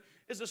sanctuary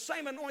is the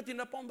same anointing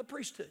up on the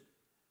priesthood.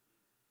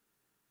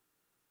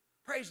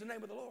 Praise the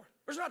name of the Lord.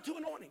 There's not 2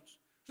 anointings.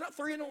 There's not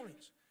 3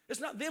 anointings. It's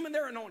not them and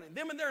their anointing.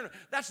 Them and their anointing.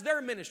 That's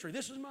their ministry.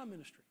 This is my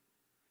ministry.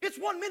 It's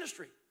one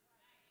ministry.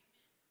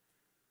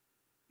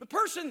 The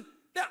person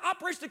that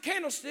operates the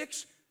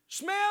candlesticks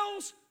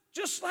smells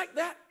just like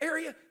that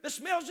area. That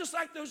smells just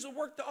like those that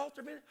work the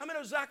altar. How many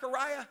know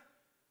Zechariah,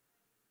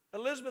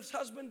 Elizabeth's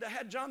husband that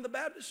had John the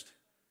Baptist?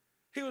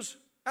 He was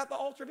at the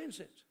altar of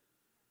incense.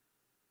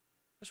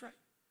 That's right.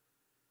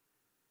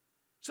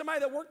 Somebody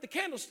that worked the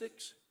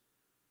candlesticks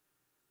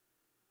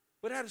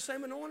would have the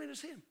same anointing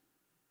as him.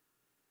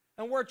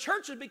 And where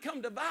churches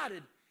become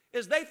divided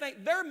is they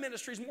think their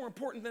ministry is more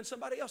important than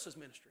somebody else's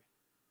ministry.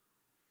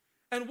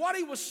 And what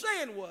he was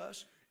saying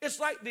was, it's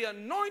like the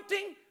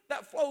anointing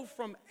that flowed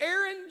from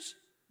Aaron's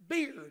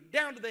beard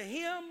down to the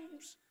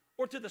hems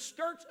or to the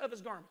skirts of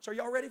his garments. Are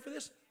y'all ready for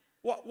this?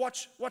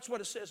 Watch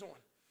what it says on.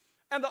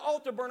 And the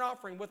altar burnt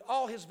offering with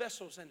all his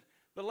vessels and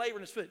the laver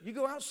in his foot. You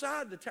go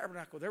outside the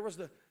tabernacle. There was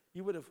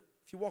you would have,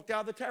 if you walked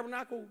out of the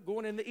tabernacle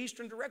going in the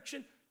eastern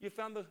direction, you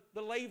found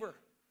the laver.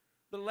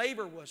 The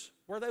laver was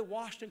where they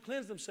washed and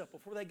cleansed themselves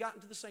before they got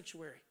into the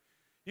sanctuary.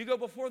 You go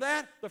before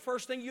that, the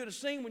first thing you'd have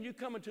seen when you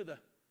come into the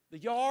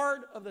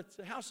yard of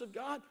the house of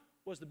God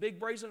was the big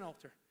brazen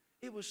altar.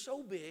 It was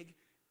so big,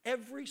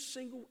 every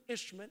single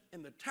instrument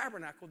in the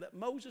tabernacle that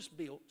Moses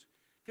built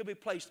could be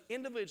placed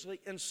individually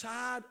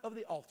inside of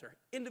the altar.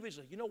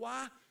 Individually. You know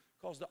why?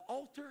 Because the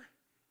altar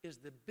is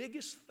the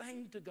biggest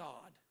thing to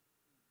God.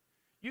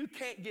 You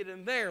can't get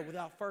in there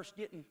without first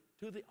getting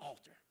to the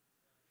altar.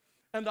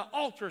 And the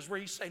altar is where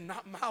you say,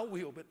 not my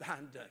will, but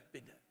thine be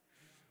done.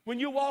 When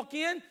you walk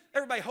in,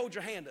 everybody hold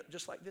your hand up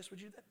just like this.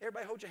 Would you do that?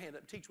 Everybody hold your hand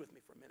up and teach with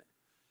me for a minute.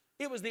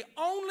 It was the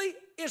only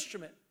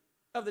instrument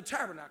of the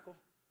tabernacle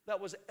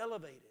that was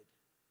elevated.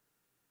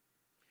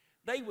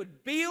 They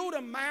would build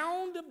a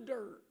mound of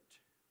dirt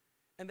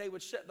and they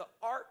would set the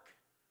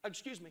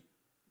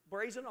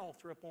brazen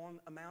altar upon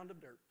a mound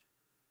of dirt.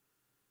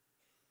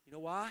 You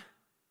know why?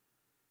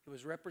 It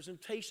was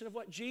representation of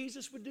what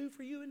Jesus would do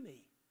for you and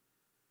me.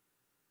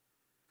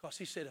 Because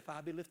he said, if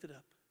I be lifted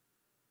up.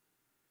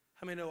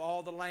 How many know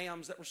all the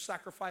lambs that were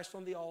sacrificed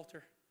on the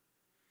altar?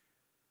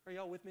 Are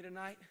y'all with me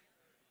tonight?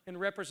 In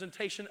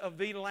representation of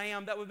the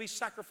lamb that would be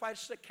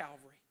sacrificed at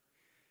Calvary.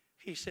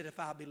 He said, if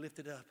I be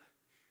lifted up,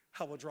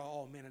 I will draw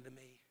all men unto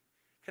me.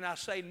 Can I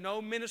say, no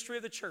ministry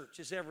of the church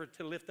is ever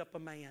to lift up a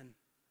man.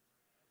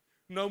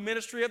 No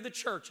ministry of the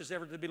church is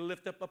ever to be to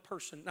lift up a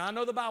person. Now, I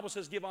know the Bible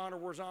says give honor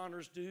where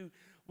honor's due.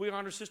 We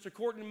honor Sister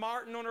Courtney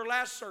Martin on her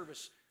last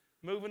service,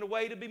 moving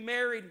away to be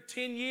married,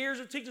 10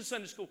 years of teaching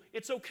Sunday school.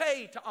 It's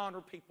okay to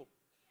honor people.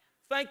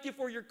 Thank you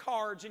for your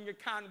cards and your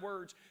kind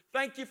words.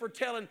 Thank you for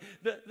telling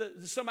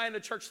somebody in the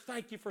church,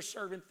 thank you for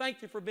serving.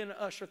 Thank you for being an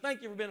usher.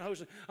 Thank you for being a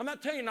host. I'm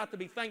not telling you not to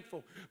be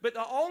thankful, but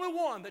the only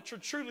one that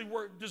should truly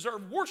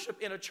deserve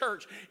worship in a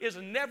church is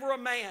never a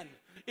man.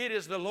 It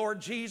is the Lord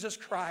Jesus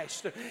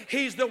Christ.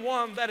 He's the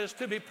one that is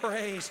to be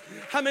praised.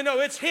 How many know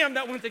it's Him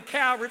that went to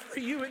Calvary for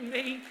you and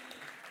me?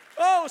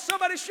 Oh,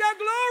 somebody shout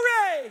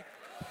glory.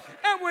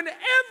 And when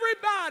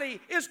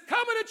everybody is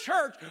coming to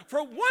church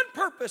for one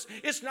purpose,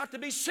 it's not to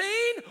be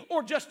seen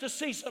or just to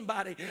see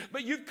somebody,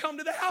 but you've come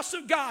to the house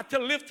of God to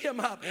lift Him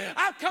up.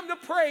 I've come to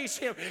praise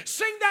Him.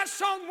 Sing that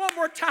song one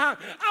more time.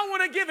 I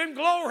want to give Him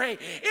glory.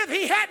 If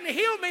He hadn't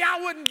healed me,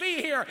 I wouldn't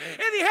be here.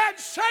 If He hadn't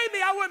saved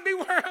me, I wouldn't be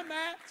where I'm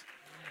at.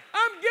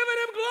 I'm giving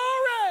Him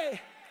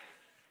glory.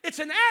 It's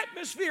an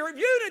atmosphere of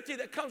unity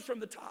that comes from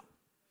the top.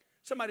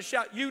 Somebody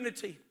shout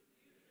unity.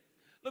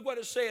 Look what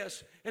it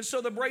says. And so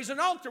the brazen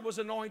altar was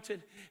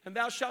anointed, and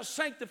thou shalt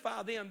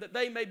sanctify them, that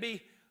they may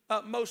be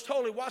most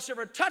holy.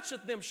 Whatsoever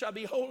toucheth them shall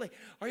be holy.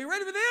 Are you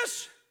ready for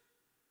this?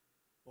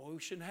 Well, we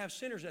shouldn't have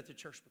sinners at the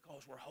church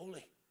because we're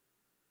holy.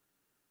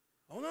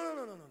 Oh,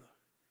 no.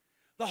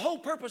 The whole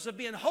purpose of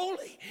being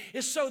holy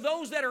is so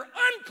those that are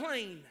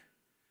unclean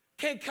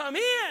can come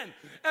in,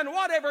 and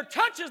whatever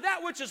touches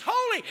that which is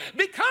holy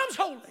becomes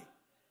holy.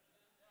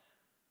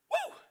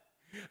 Woo!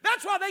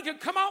 That's why they can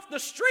come off the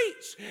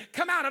streets,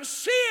 come out of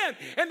sin,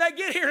 and they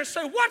get here and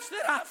say, what's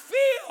that I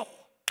feel?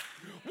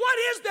 What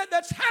is that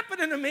that's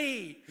happening to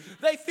me?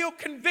 They feel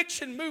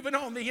conviction moving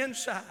on the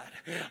inside.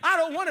 I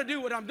don't want to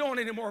do what I'm doing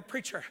anymore,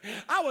 preacher.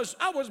 I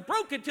was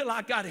broke until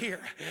I got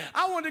here.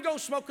 I want to go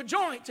smoke a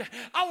joint.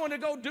 I want to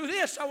go do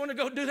this. I want to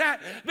go do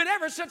that. But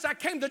ever since I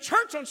came to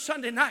church on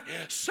Sunday night,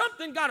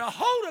 something got a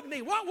hold of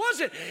me. What was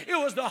it? It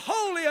was the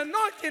holy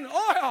anointing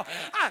oil.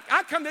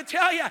 I come to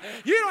tell you,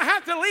 you don't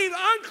have to leave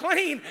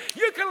unclean.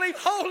 You can leave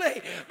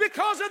holy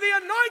because of the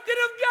anointing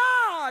of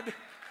God.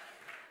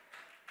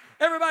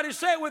 Everybody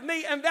say it with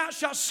me, and thou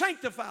shalt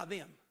sanctify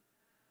them.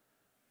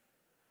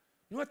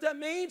 You know what that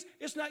means?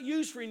 It's not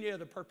used for any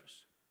other purpose.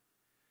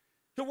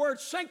 The word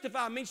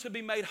sanctify means to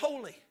be made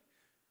holy.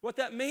 What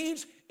that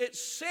means,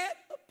 it's set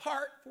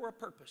apart for a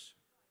purpose.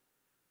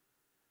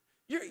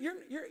 You're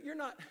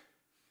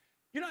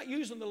not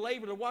using the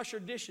labor to wash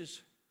your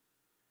dishes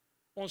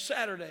on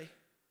Saturday,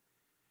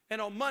 and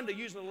on Monday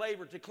using the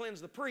labor to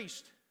cleanse the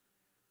priest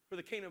for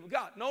the kingdom of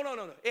God. No.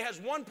 It has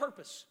one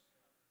purpose,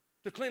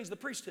 to cleanse the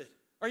priesthood.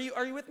 Are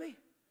you with me?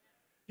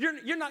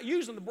 You're not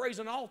using the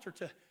brazen altar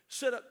to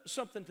set up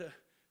something to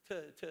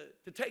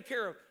take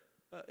care of.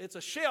 It's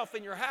a shelf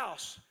in your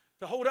house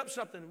to hold up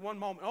something in one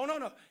moment. Oh,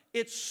 no.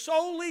 It's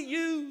solely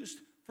used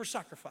for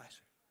sacrifice.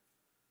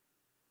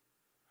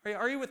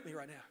 Are you with me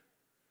right now?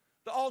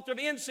 The altar of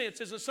incense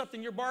isn't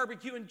something you're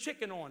barbecuing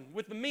chicken on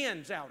with the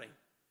men's outing,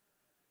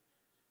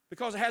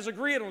 because it has a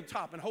grid on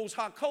top and holds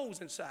hot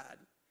coals inside.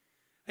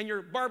 And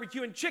you're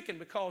barbecuing chicken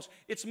because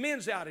it's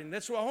men's outing.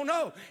 That's why, oh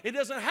no, it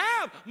doesn't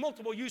have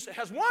multiple use. It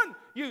has one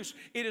use.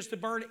 It is to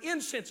burn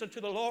incense unto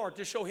the Lord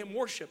to show Him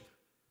worship.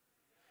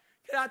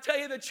 Can I tell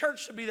you, the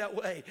church should be that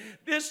way?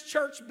 This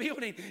church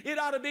building, it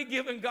ought to be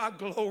giving God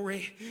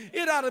glory.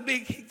 It ought to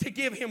be to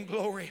give Him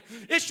glory.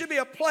 It should be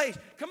a place.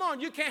 Come on,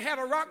 you can't have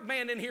a rock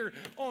band in here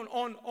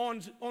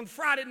on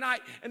Friday night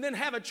and then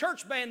have a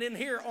church band in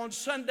here on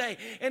Sunday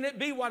and it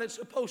be what it's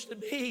supposed to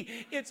be.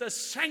 It's a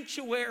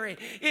sanctuary.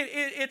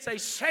 It's a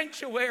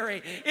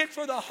sanctuary. It's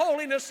for the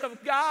holiness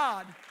of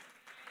God.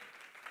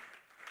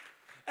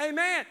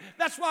 Amen.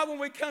 That's why when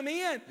we come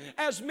in,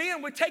 as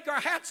men, we take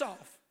our hats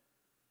off.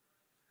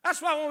 That's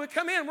why when we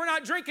come in, we're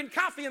not drinking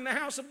coffee in the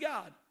house of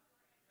God.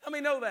 How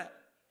many know that?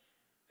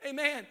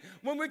 Amen.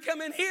 When we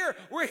come in here,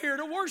 we're here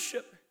to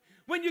worship.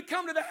 When you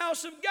come to the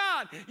house of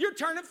God, you're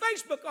turning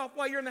Facebook off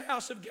while you're in the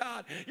house of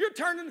God. You're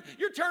turning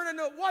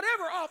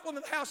whatever off on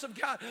the house of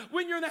God.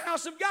 When you're in the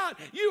house of God,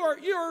 you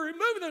are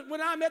removing it.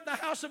 When I'm at the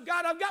house of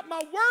God, I've got my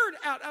word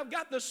out. I've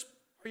got this.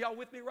 Are y'all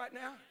with me right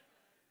now?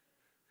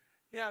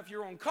 Yeah, if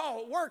you're on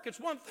call at work, it's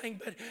one thing,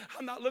 but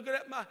I'm not looking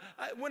at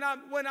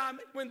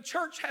when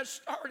church has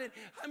started,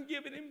 I'm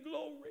giving Him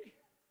glory.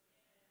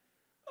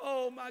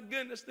 Oh my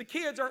goodness, the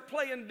kids aren't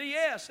playing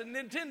DS and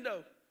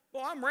Nintendo.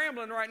 Well, I'm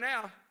rambling right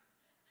now.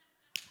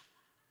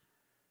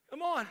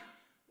 Come on.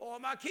 Boy,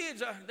 my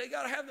kids, they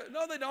got to have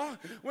no, they don't.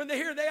 When they're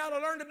here, they ought to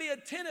learn to be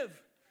attentive.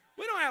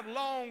 We don't have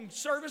long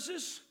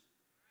services.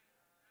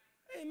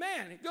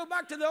 Amen. Go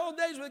back to the old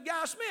days with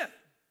Guy Smith.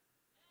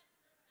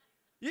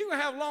 You can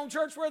have long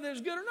church whether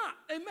it's good or not.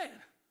 Amen.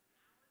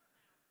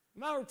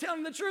 Am I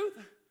telling the truth?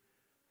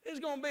 It's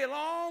going to be a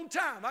long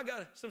time. I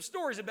got some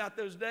stories about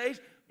those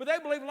days, but they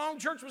believe long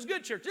church was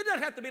good church. It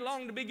doesn't have to be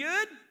long to be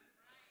good.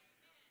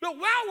 But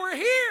while we're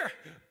here,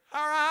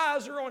 our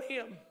eyes are on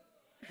Him.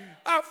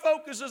 Our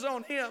focus is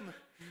on Him.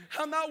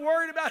 I'm not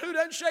worried about who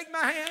doesn't shake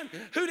my hand,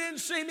 who didn't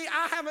see me.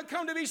 I haven't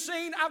come to be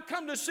seen. I've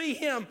come to see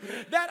Him,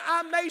 that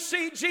I may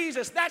see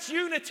Jesus. That's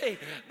unity.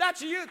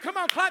 That's you. Come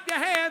on, clap your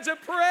hands and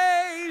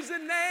praise the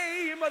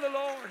name of the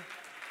Lord.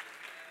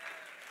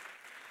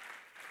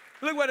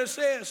 Look what it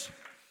says.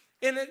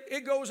 And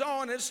it goes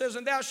on. It says,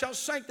 and thou shalt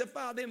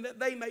sanctify them that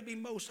they may be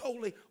most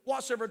holy.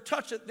 Whatsoever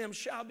toucheth them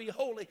shall be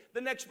holy. The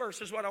next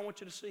verse is what I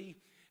want you to see.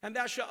 And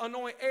thou shalt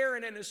anoint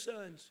Aaron and his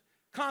sons.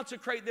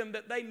 Consecrate them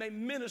that they may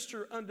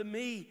minister unto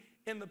me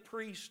in the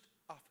priest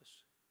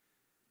office.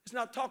 It's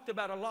not talked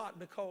about a lot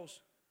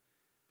because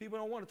people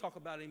don't want to talk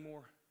about it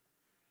anymore.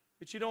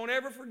 But you don't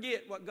ever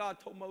forget what God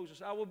told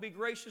Moses. I will be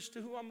gracious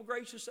to whom I'm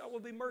gracious. I will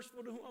be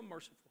merciful to whom I'm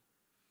merciful.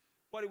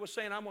 What He was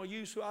saying, I'm going to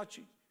use who I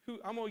choose.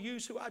 I'm going to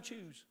use who I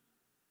choose.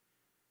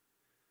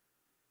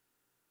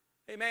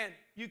 Amen.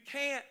 You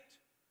can't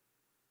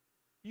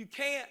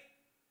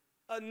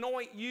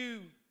anoint you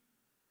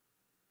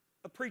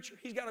a preacher.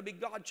 He's got to be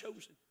God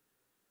chosen.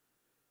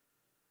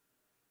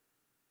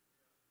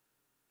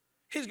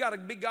 He's got to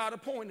be God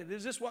appointed.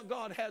 Is this what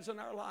God has in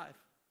our life?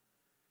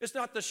 It's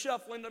not the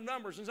shuffling of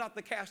numbers. It's not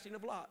the casting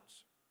of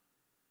lots.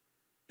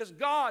 It's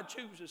God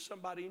chooses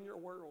somebody in your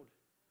world.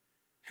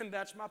 And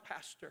that's my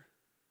pastor.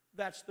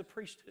 That's the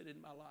priesthood in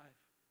my life.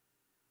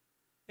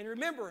 And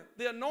remember,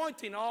 the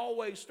anointing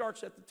always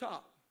starts at the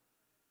top.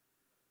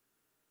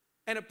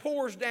 And it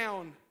pours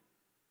down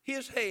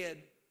his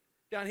head,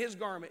 down his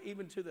garment,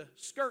 even to the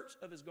skirts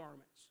of his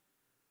garments.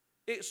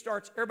 It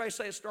starts, everybody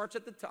say it starts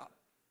at the top.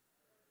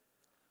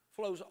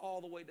 Flows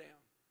all the way down.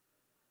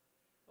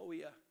 Oh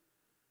yeah.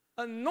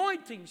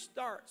 Anointing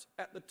starts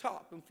at the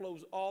top and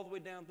flows all the way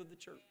down to the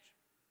church.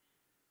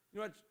 You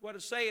know what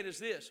it's saying is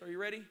this. Are you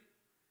ready?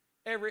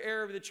 Every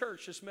area of the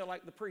church should smell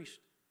like the priest.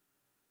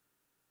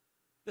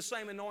 The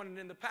same anointing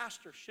in the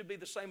pastor should be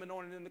the same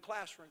anointing in the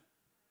classroom.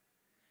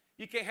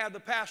 You can't have the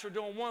pastor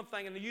doing one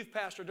thing and the youth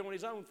pastor doing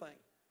his own thing.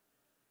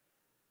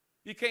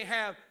 You can't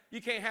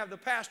have the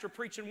pastor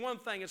preaching one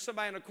thing and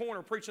somebody in a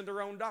corner preaching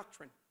their own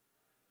doctrine.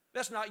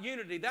 That's not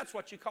unity. That's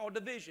what you call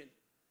division.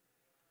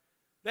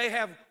 They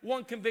have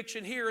one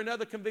conviction here,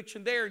 another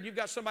conviction there, and you've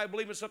got somebody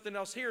believing something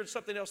else here and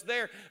something else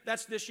there.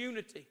 That's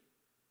disunity.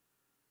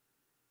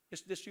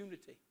 It's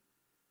disunity.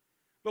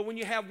 But when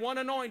you have one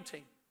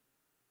anointing,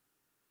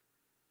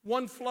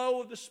 one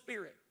flow of the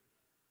Spirit,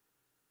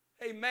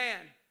 amen,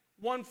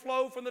 one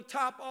flow from the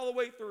top all the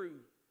way through,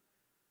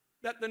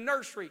 that the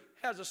nursery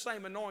has the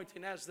same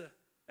anointing as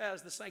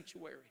the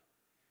sanctuary,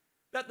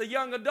 that the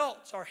young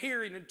adults are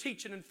hearing and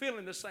teaching and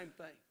feeling the same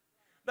thing,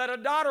 that a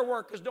daughter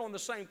work is doing the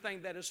same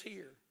thing that is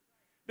here,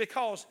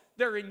 because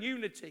they're in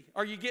unity.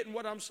 Are you getting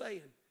what I'm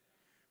saying?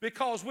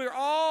 Because we're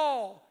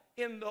all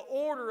in the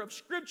order of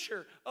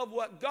Scripture of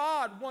what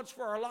God wants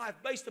for our life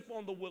based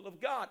upon the will of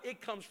God.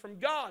 It comes from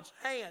God's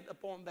hand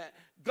upon that.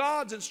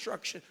 God's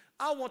instruction.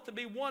 I want to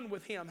be one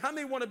with Him. How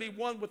many want to be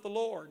one with the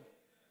Lord?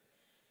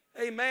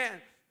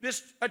 Amen.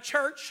 A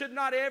church should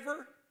not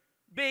ever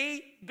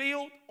be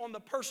built on the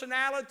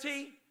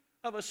personality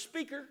of a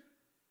speaker,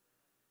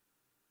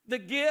 the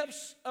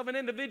gifts of an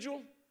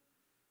individual.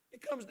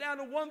 It comes down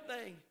to one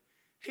thing.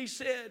 He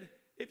said,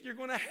 if you're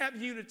going to have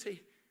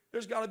unity,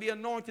 there's got to be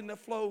anointing that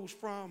flows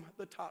from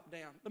the top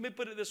down. Let me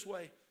put it this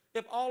way.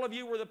 If all of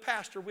you were the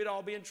pastor, we'd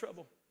all be in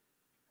trouble.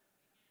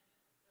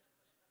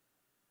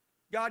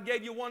 God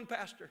gave you one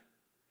pastor.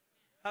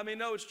 I mean,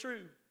 no, it's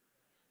true.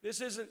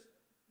 This isn't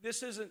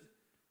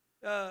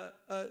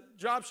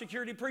job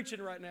security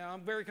preaching right now.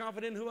 I'm very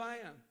confident in who I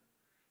am.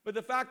 But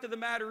the fact of the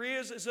matter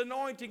is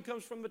anointing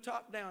comes from the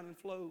top down and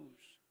flows.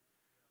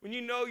 When you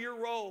know your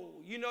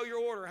role, you know your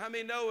order. How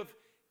many know if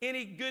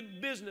any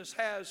good business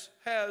has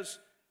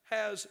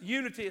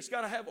unity, it's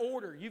got to have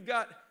order. You've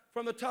got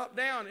from the top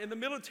down. In the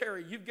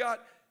military, you've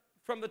got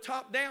from the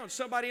top down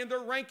somebody in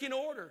their ranking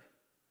order.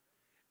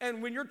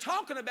 And when you're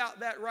talking about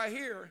that right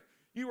here,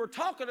 you are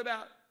talking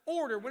about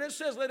order. When it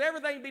says let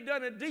everything be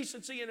done in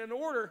decency and in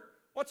order,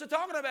 what's it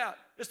talking about?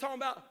 It's talking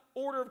about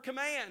order of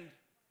command.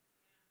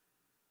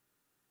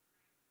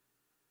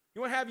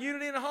 You want to have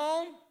unity in a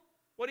home?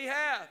 What do you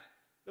have?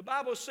 The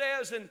Bible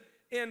says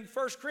in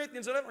 1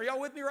 Corinthians 11, are y'all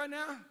with me right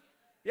now?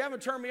 You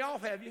haven't turned me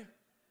off, have you?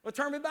 Well,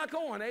 turn me back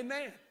on,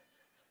 amen.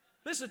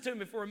 Listen to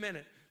me for a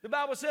minute. The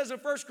Bible says in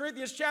 1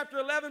 Corinthians chapter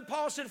 11,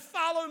 Paul said,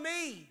 follow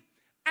me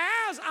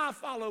as I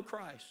follow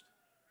Christ.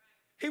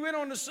 He went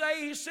on to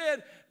say, he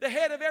said, the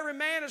head of every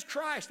man is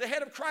Christ. The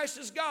head of Christ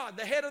is God.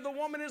 The head of the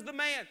woman is the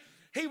man.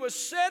 He was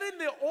setting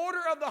the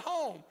order of the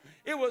home.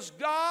 It was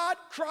God,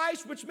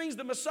 Christ, which means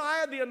the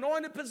Messiah, the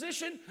anointed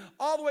position,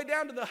 all the way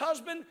down to the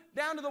husband,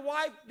 down to the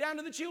wife, down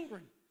to the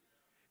children.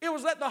 It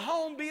was let the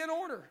home be in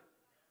order.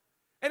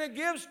 And it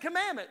gives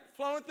commandment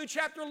flowing through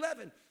chapter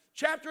 11.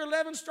 Chapter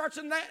 11 starts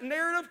in that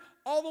narrative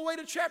all the way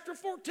to chapter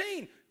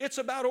 14. It's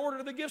about order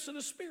to the gifts of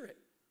the Spirit.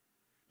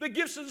 The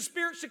gifts of the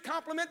Spirit should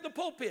complement the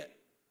pulpit.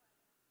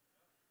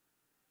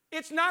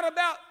 It's not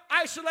about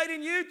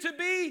isolating you to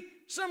be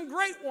some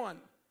great one.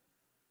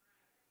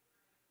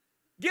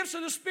 Gifts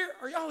of the Spirit,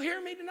 are y'all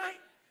hearing me tonight?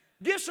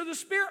 Gifts of the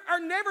Spirit are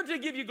never to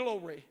give you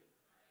glory.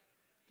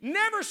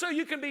 Never so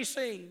you can be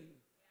seen.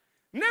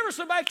 Never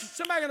somebody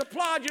can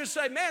applaud you and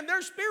say, man,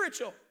 they're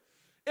spiritual.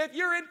 If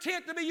you're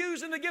intent to be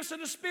used in the gifts of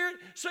the Spirit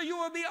so you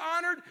will be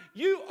honored,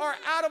 you are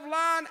out of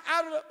line,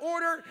 out of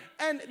order,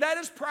 and that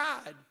is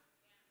pride.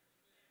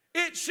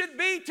 It should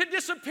be to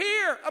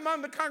disappear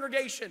among the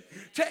congregation,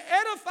 to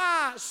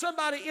edify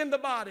somebody in the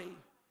body.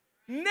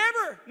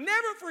 Never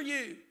for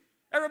you.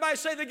 Everybody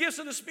say the gifts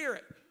of the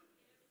Spirit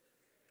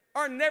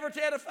are never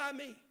to edify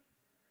me.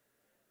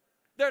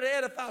 They're to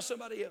edify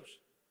somebody else.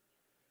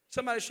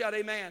 Somebody shout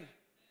amen.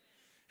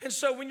 And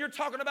so when you're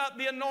talking about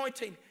the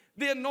anointing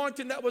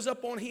that was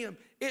up on him,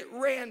 it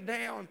ran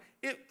down.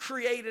 It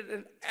created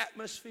an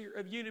atmosphere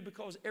of unity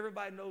because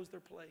everybody knows their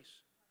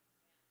place.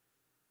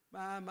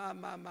 My. And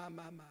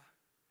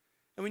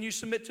when you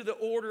submit to the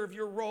order of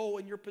your role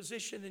and your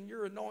position and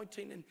your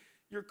anointing and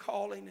your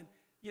calling, and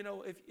you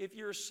know, if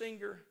you're a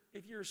singer,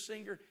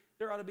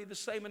 there ought to be the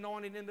same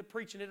anointing in the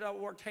preaching. It ought to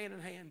work hand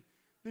in hand.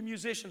 The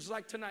musicians,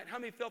 like tonight, how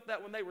many felt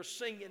that when they were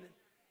singing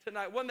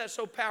tonight? Wasn't that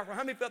so powerful?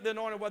 How many felt the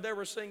anointing while they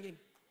were singing?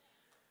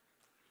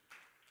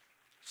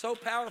 So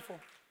powerful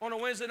on a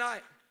Wednesday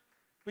night.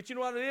 But you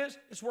know what it is?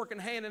 It's working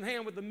hand in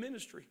hand with the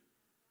ministry.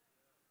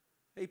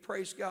 Hey,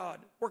 praise God.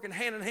 Working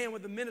hand in hand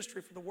with the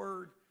ministry for the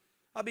word.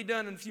 I'll be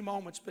done in a few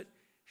moments, but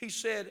he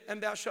said,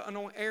 and thou shalt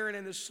anoint Aaron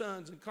and his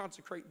sons and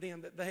consecrate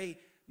them that they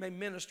may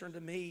minister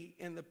unto me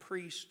in the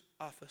priest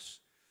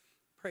office.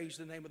 Praise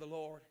the name of the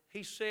Lord.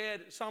 He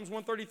said, Psalms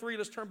 133,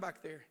 let's turn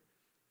back there.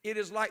 It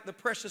is like the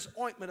precious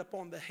ointment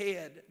upon the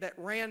head that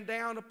ran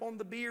down upon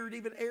the beard,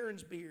 even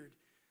Aaron's beard,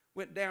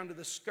 went down to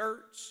the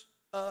skirts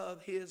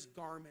of his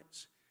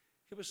garments.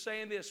 He was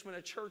saying this, when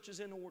a church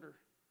is in order,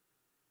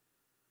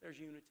 there's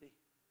unity.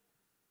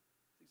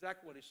 That's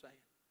exactly what he's saying.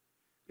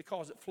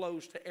 Because it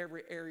flows to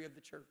every area of the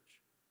church.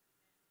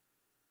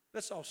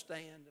 Let's all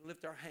stand and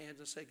lift our hands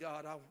and say,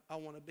 God, I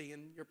want to be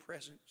in your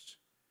presence.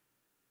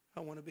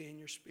 I want to be in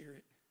your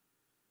spirit.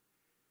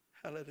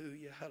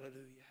 Hallelujah,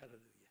 hallelujah,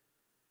 hallelujah.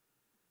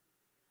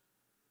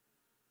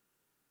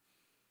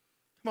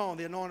 Come on,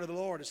 the anointing of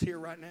the Lord is here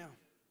right now.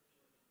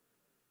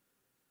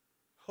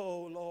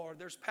 Oh, Lord,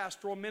 there's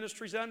pastoral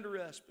ministries under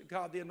us, but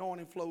God, the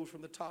anointing flows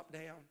from the top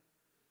down.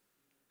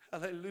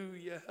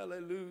 Hallelujah,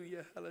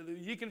 hallelujah,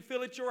 hallelujah. You can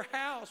feel at your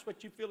house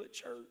what you feel at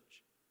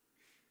church.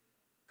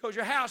 Because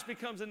your house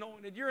becomes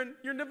anointed. You're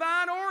in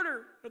divine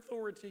order,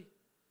 authority,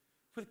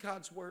 with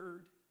God's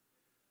word,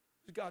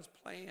 with God's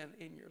plan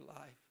in your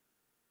life.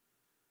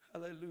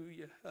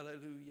 Hallelujah,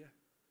 hallelujah.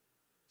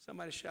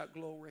 Somebody shout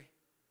glory.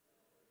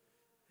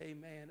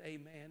 Amen,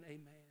 amen,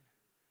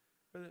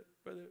 amen.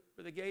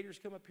 Brother Gators,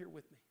 come up here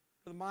with me.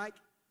 Brother Mike,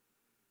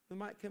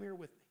 come here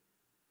with me.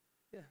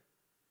 Yeah,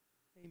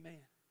 amen.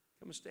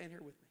 Come and stand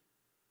here with me.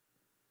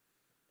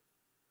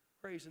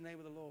 Praise the name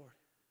of the Lord.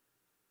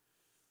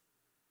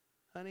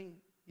 Honey,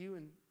 you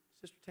and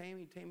Sister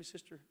Tammy's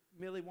sister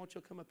Millie, won't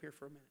you come up here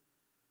for a minute?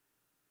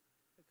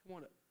 Come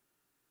on up.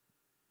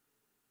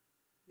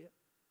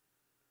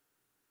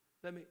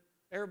 Yeah.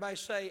 Everybody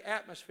say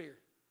atmosphere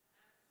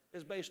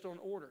is based on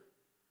order.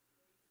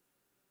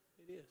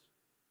 It is.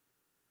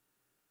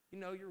 You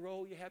know your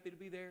role, you're happy to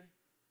be there.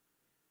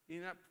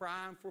 You're not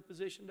prying for a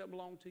position that doesn't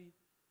belong to you.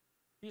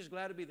 You're just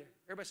glad to be there.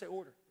 Everybody say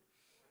order.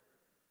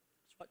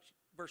 That's what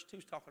verse 2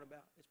 is talking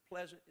about. It's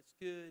pleasant, it's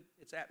good,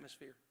 it's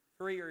atmosphere.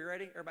 3, are you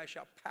ready? Everybody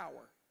shout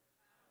power.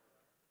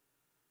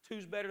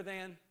 2's better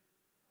than.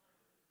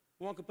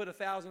 1 can put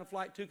 1,000 in a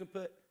flight, 2 can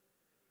put.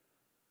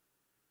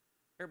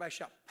 Everybody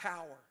shout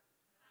power.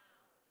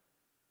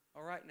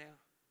 All right now,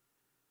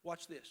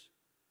 watch this.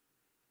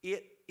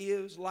 It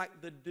is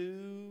like the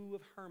dew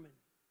of Hermon.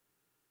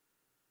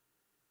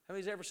 How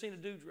many's ever seen a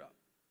dewdrop?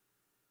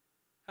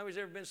 How many's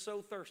ever been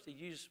so thirsty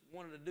you just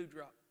wanted a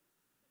dewdrop?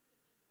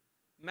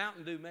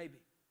 Mountain Dew maybe,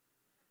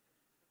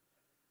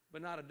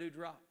 but not a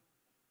dewdrop.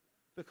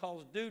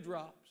 Because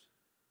dewdrops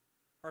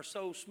are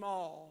so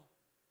small,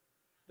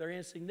 they're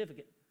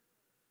insignificant.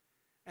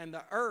 And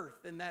the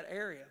earth in that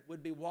area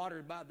would be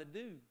watered by the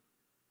dew.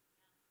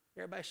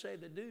 Everybody say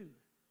the dew.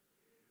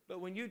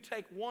 But when you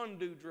take one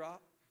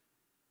dewdrop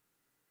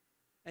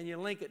and you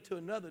link it to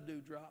another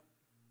dewdrop,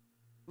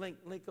 link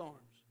arms.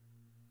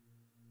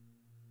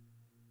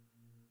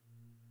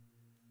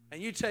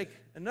 And you take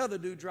another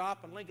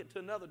dewdrop and link it to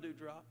another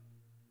dewdrop.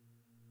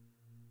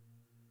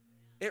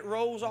 It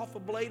rolls off a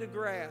blade of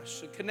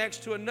grass and connects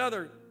to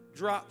another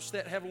drops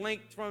that have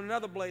linked from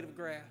another blade of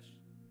grass.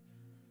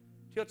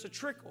 Till it's a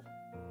trickle.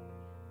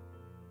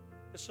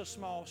 It's a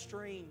small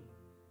stream.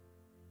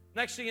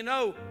 Next thing you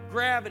know,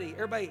 gravity.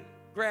 Everybody,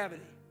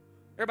 gravity.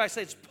 Everybody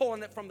say it's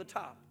pulling it from the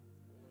top.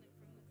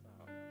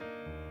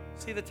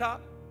 See the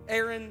top?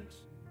 Aaron's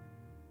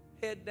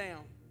head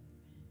down.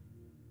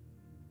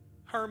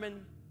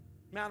 Hermon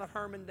Mount of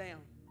Hermon down.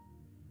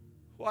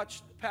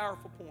 Watch the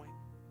powerful point.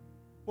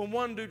 When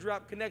one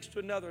dewdrop connects to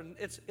another, and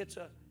it's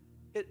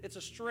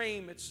a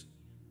stream, it's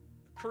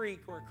a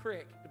creek or a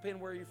creek,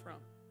 depending where you're from.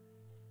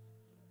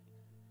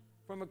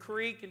 From a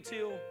creek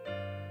until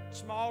a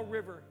small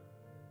river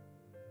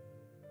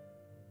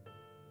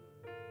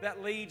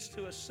that leads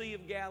to a Sea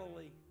of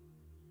Galilee.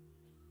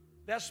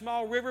 That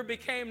small river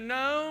became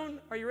known,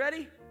 are you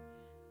ready?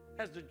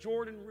 As the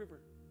Jordan River.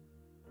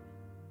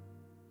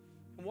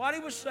 And what he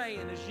was saying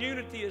is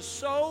unity is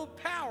so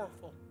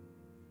powerful.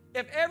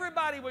 If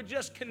everybody would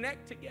just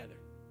connect together,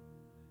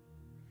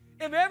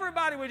 if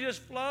everybody would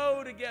just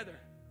flow together,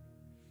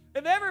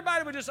 if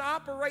everybody would just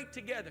operate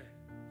together,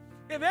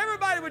 if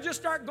everybody would just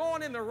start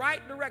going in the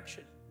right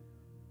direction,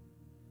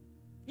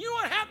 you know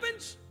what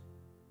happens?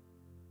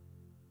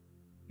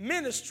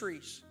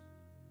 Ministries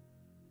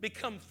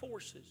become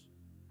forces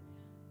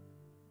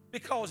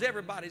because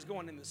everybody's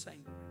going in the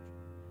same direction.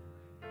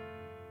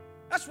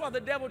 That's why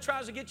the devil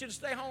tries to get you to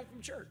stay home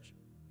from church,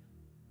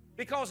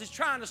 because he's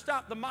trying to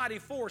stop the mighty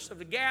force of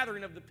the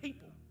gathering of the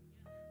people,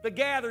 the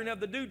gathering of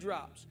the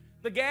dewdrops,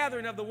 the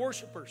gathering of the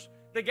worshipers,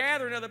 the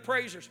gathering of the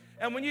praisers.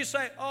 And when you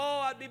say, oh,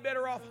 I'd be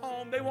better off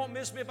home, they won't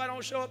miss me if I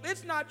don't show up,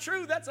 it's not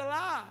true. That's a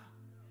lie.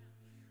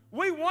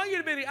 We want you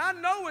to be. I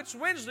know it's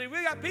Wednesday.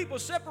 We got people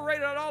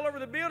separated out all over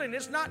the building.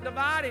 It's not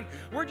dividing.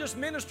 We're just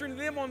ministering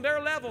to them on their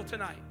level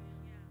tonight.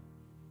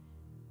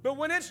 But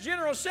when it's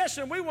general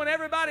session, we want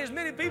everybody, as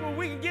many people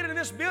we can get in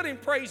this building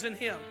praising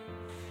Him.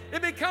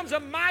 It becomes a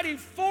mighty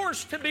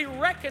force to be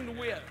reckoned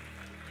with.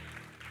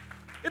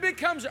 It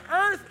becomes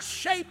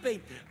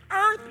earth-shaping,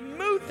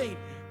 earth-moving.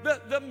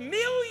 The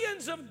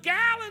millions of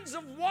gallons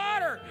of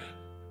water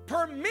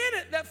per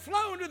minute that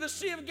flow into the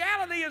Sea of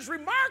Galilee is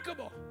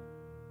remarkable.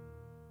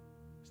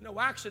 It's no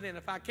accident.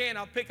 If I can,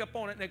 I'll pick up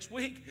on it next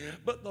week.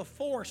 But the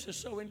force is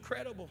so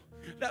incredible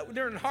that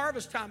during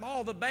harvest time,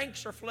 all the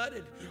banks are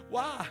flooded.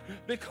 Why?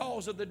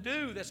 Because of the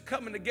dew that's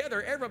coming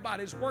together.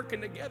 Everybody's working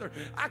together.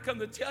 I come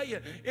to tell you,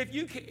 if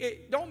you can,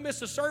 don't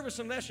miss a service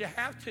unless you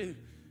have to.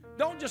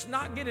 Don't just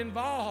not get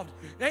involved.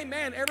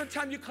 Amen. Every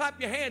time you clap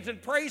your hands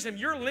and praise Him,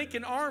 you're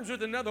linking arms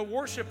with another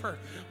worshiper.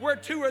 Where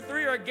 2 or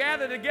 3 are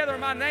gathered together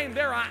in my name,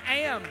 there I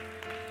am.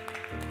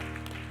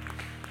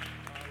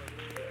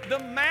 The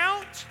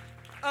Mount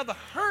of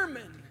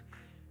Hermon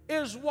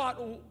is what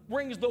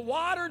brings the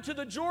water to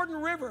the Jordan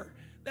River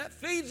that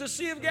feeds the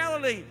Sea of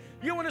Galilee.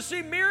 You want to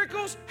see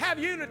miracles? Have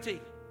unity.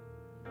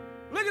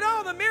 Look at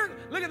all the miracles.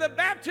 Look at the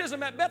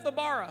baptism at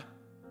Bethabara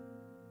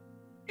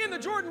in the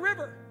Jordan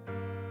River.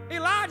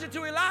 Elijah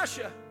to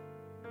Elisha,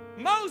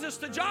 Moses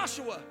to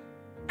Joshua,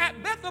 at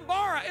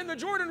Bethabara in the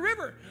Jordan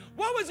River.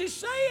 What was he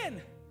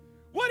saying?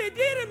 What he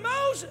did in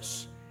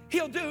Moses,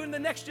 he'll do in the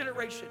next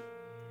generation.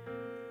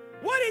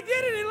 What he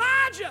did in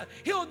Elijah,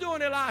 he'll do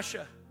in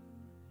Elisha.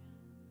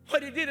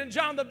 What he did in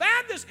John the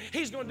Baptist,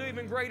 he's going to do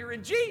even greater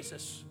in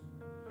Jesus.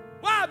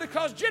 Why?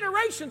 Because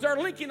generations are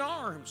linking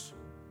arms.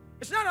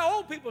 It's not an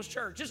old people's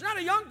church. It's not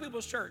a young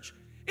people's church.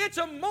 It's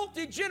a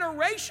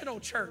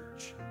multi-generational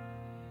church.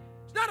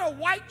 It's not a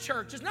white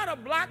church. It's not a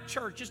black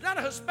church. It's not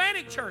a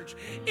Hispanic church.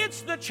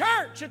 It's the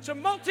church. It's a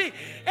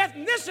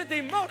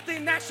multi-ethnicity,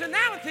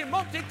 multi-nationality,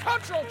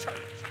 multicultural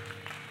church.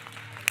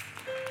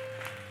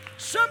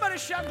 Somebody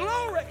shout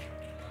glory.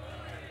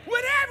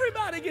 When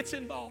everybody gets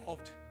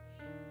involved.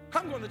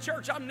 I'm going to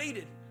church. I'm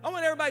needed. I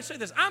want everybody to say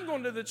this. I'm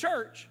going to the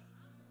church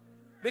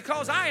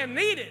because I am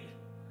needed.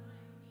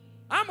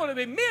 I'm going to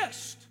be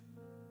missed.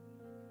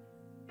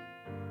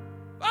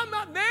 If I'm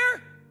not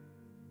there,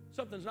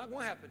 something's not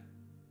going to happen.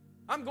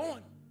 I'm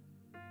going.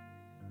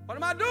 What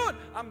am I doing?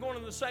 I'm going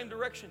in the same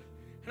direction.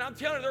 And I'm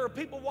telling you, there are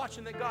people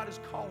watching that God is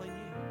calling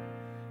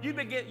you.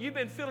 You've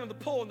been feeling the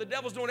pull, and the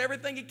devil's doing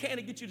everything he can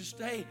to get you to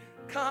stay.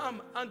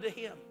 Come unto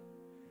Him.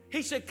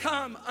 He said,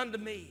 come unto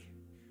me.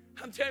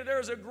 I'm telling you, there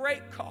is a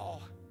great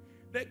call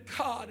that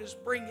God is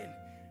bringing.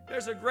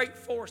 There's a great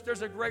force.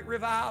 There's a great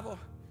revival.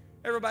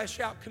 Everybody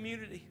shout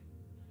community.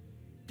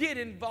 Get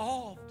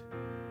involved.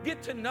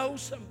 Get to know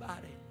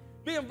somebody.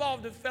 Be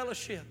involved in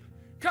fellowship.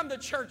 Come to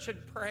church and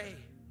pray.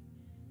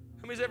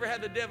 How many's ever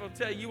had the devil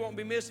tell you won't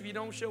be missed if you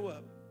don't show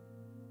up?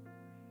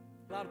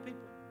 A lot of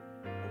people.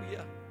 Oh,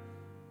 yeah.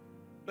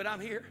 But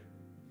I'm here,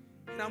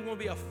 and I'm going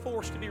to be a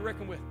force to be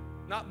reckoned with.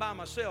 Not by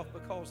myself,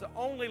 because the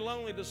only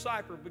lonely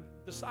disciple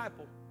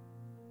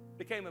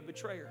became a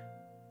betrayer.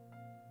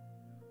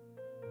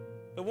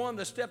 The one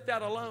that stepped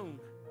out alone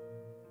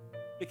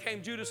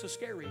became Judas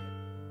Iscariot.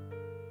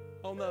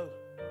 Oh, no.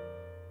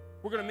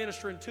 We're going to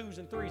minister in 2s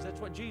and 3s.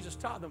 That's what Jesus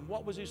taught them.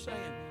 What was He saying?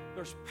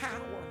 There's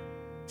power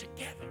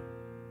together.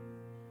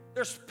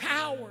 There's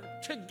power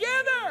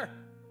together.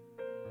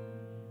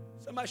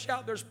 Somebody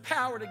shout, there's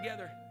power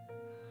together.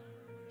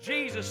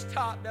 Jesus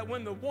taught that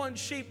when the one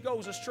sheep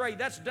goes astray,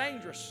 that's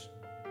dangerous.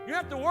 You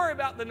don't have to worry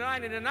about the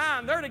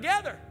 99. They're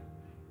together.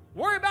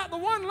 Worry about the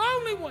one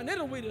lonely one.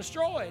 It'll be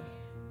destroyed.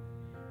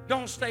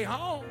 Don't stay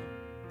home.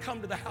 Come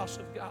to the house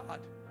of God.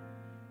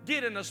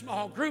 Get in a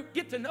small group.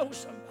 Get to know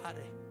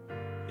somebody.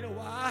 You know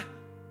why?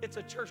 It's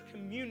a church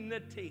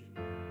community.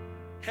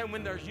 And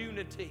when there's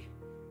unity,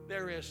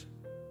 there is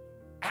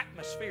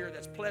atmosphere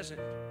that's pleasant.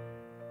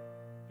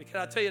 But can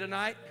I tell you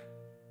tonight,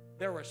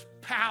 there is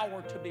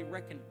power to be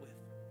reckoned with.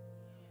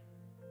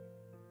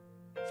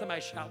 Somebody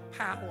shout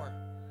power.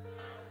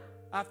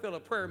 I feel a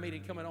prayer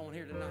meeting coming on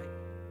here tonight.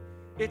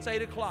 It's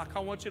 8 o'clock. I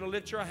want you to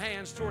lift your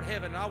hands toward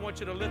heaven. I want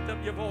you to lift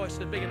up your voice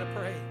and begin to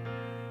pray.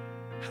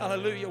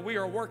 Hallelujah. We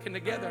are working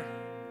together.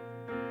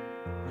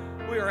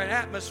 We are an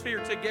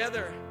atmosphere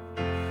together.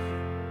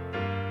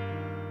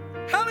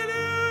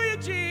 Hallelujah,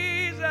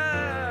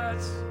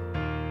 Jesus.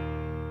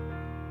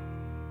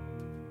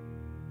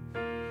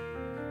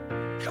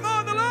 Come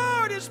on, the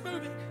Lord is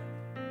moving.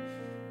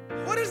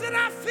 What is it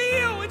I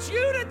feel? It's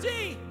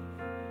unity.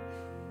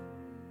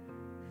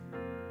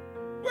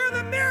 Where are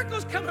the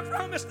miracles coming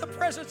from? It's the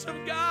presence of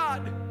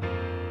God.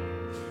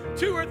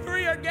 2 or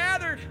 3 are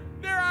gathered.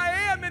 There I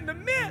am in the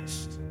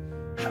midst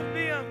of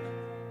them.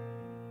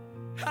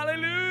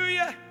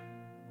 Hallelujah.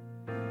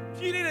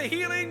 If you need a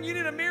healing, you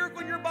need a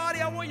miracle in your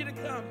body, I want you to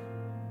come.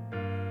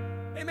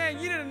 Amen.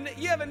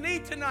 You have a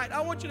need tonight.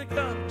 I want you to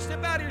come.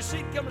 Step out of your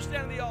seat and come and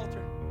stand at the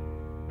altar.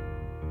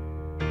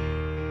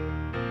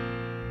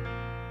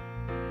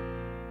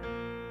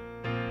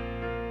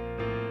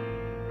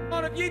 Come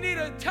on, if you need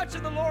a touch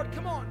of the Lord,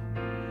 come on.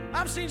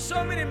 I've seen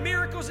so many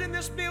miracles in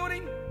this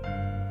building.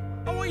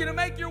 I want you to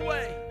make your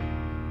way.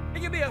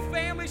 It could be a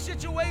family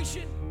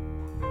situation.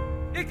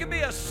 It could be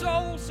a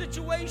soul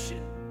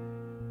situation,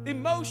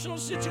 emotional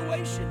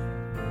situation.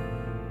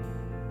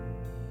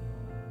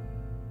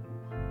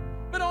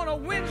 But on a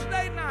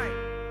Wednesday night,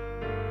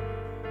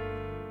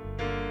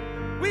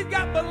 we've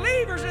got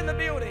believers in the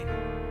building.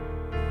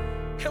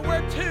 And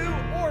where 2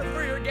 or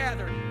 3 are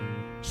gathered,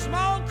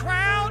 small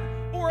crowd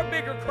or a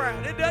bigger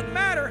crowd, it doesn't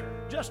matter,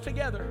 just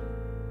together,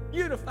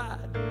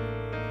 unified.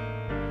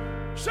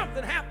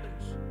 Something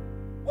happens.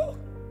 Woo.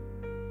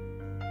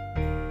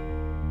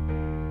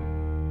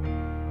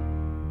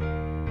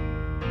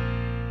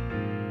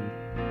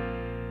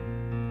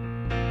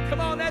 Come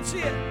on, that's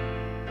it.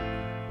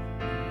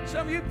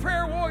 Some of you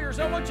prayer warriors,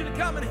 I want you to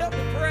come and help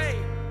me pray.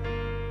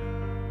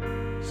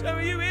 Some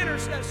of you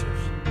intercessors,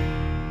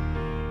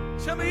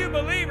 some of you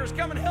believers,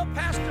 come and help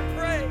Pastor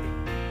pray.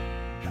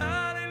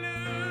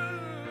 Hallelujah.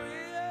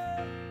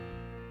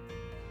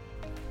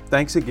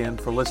 Thanks again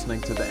for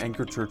listening to the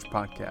Anchor Church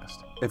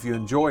podcast. If you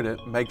enjoyed it,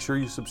 make sure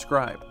you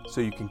subscribe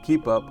so you can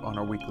keep up on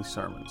our weekly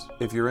sermons.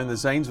 If you're in the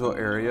Zanesville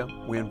area,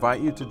 we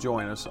invite you to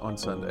join us on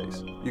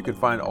Sundays. You can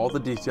find all the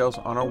details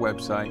on our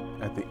website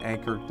at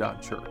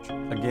theanchor.church.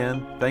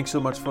 Again, thanks so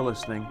much for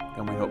listening,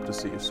 and we hope to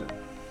see you soon.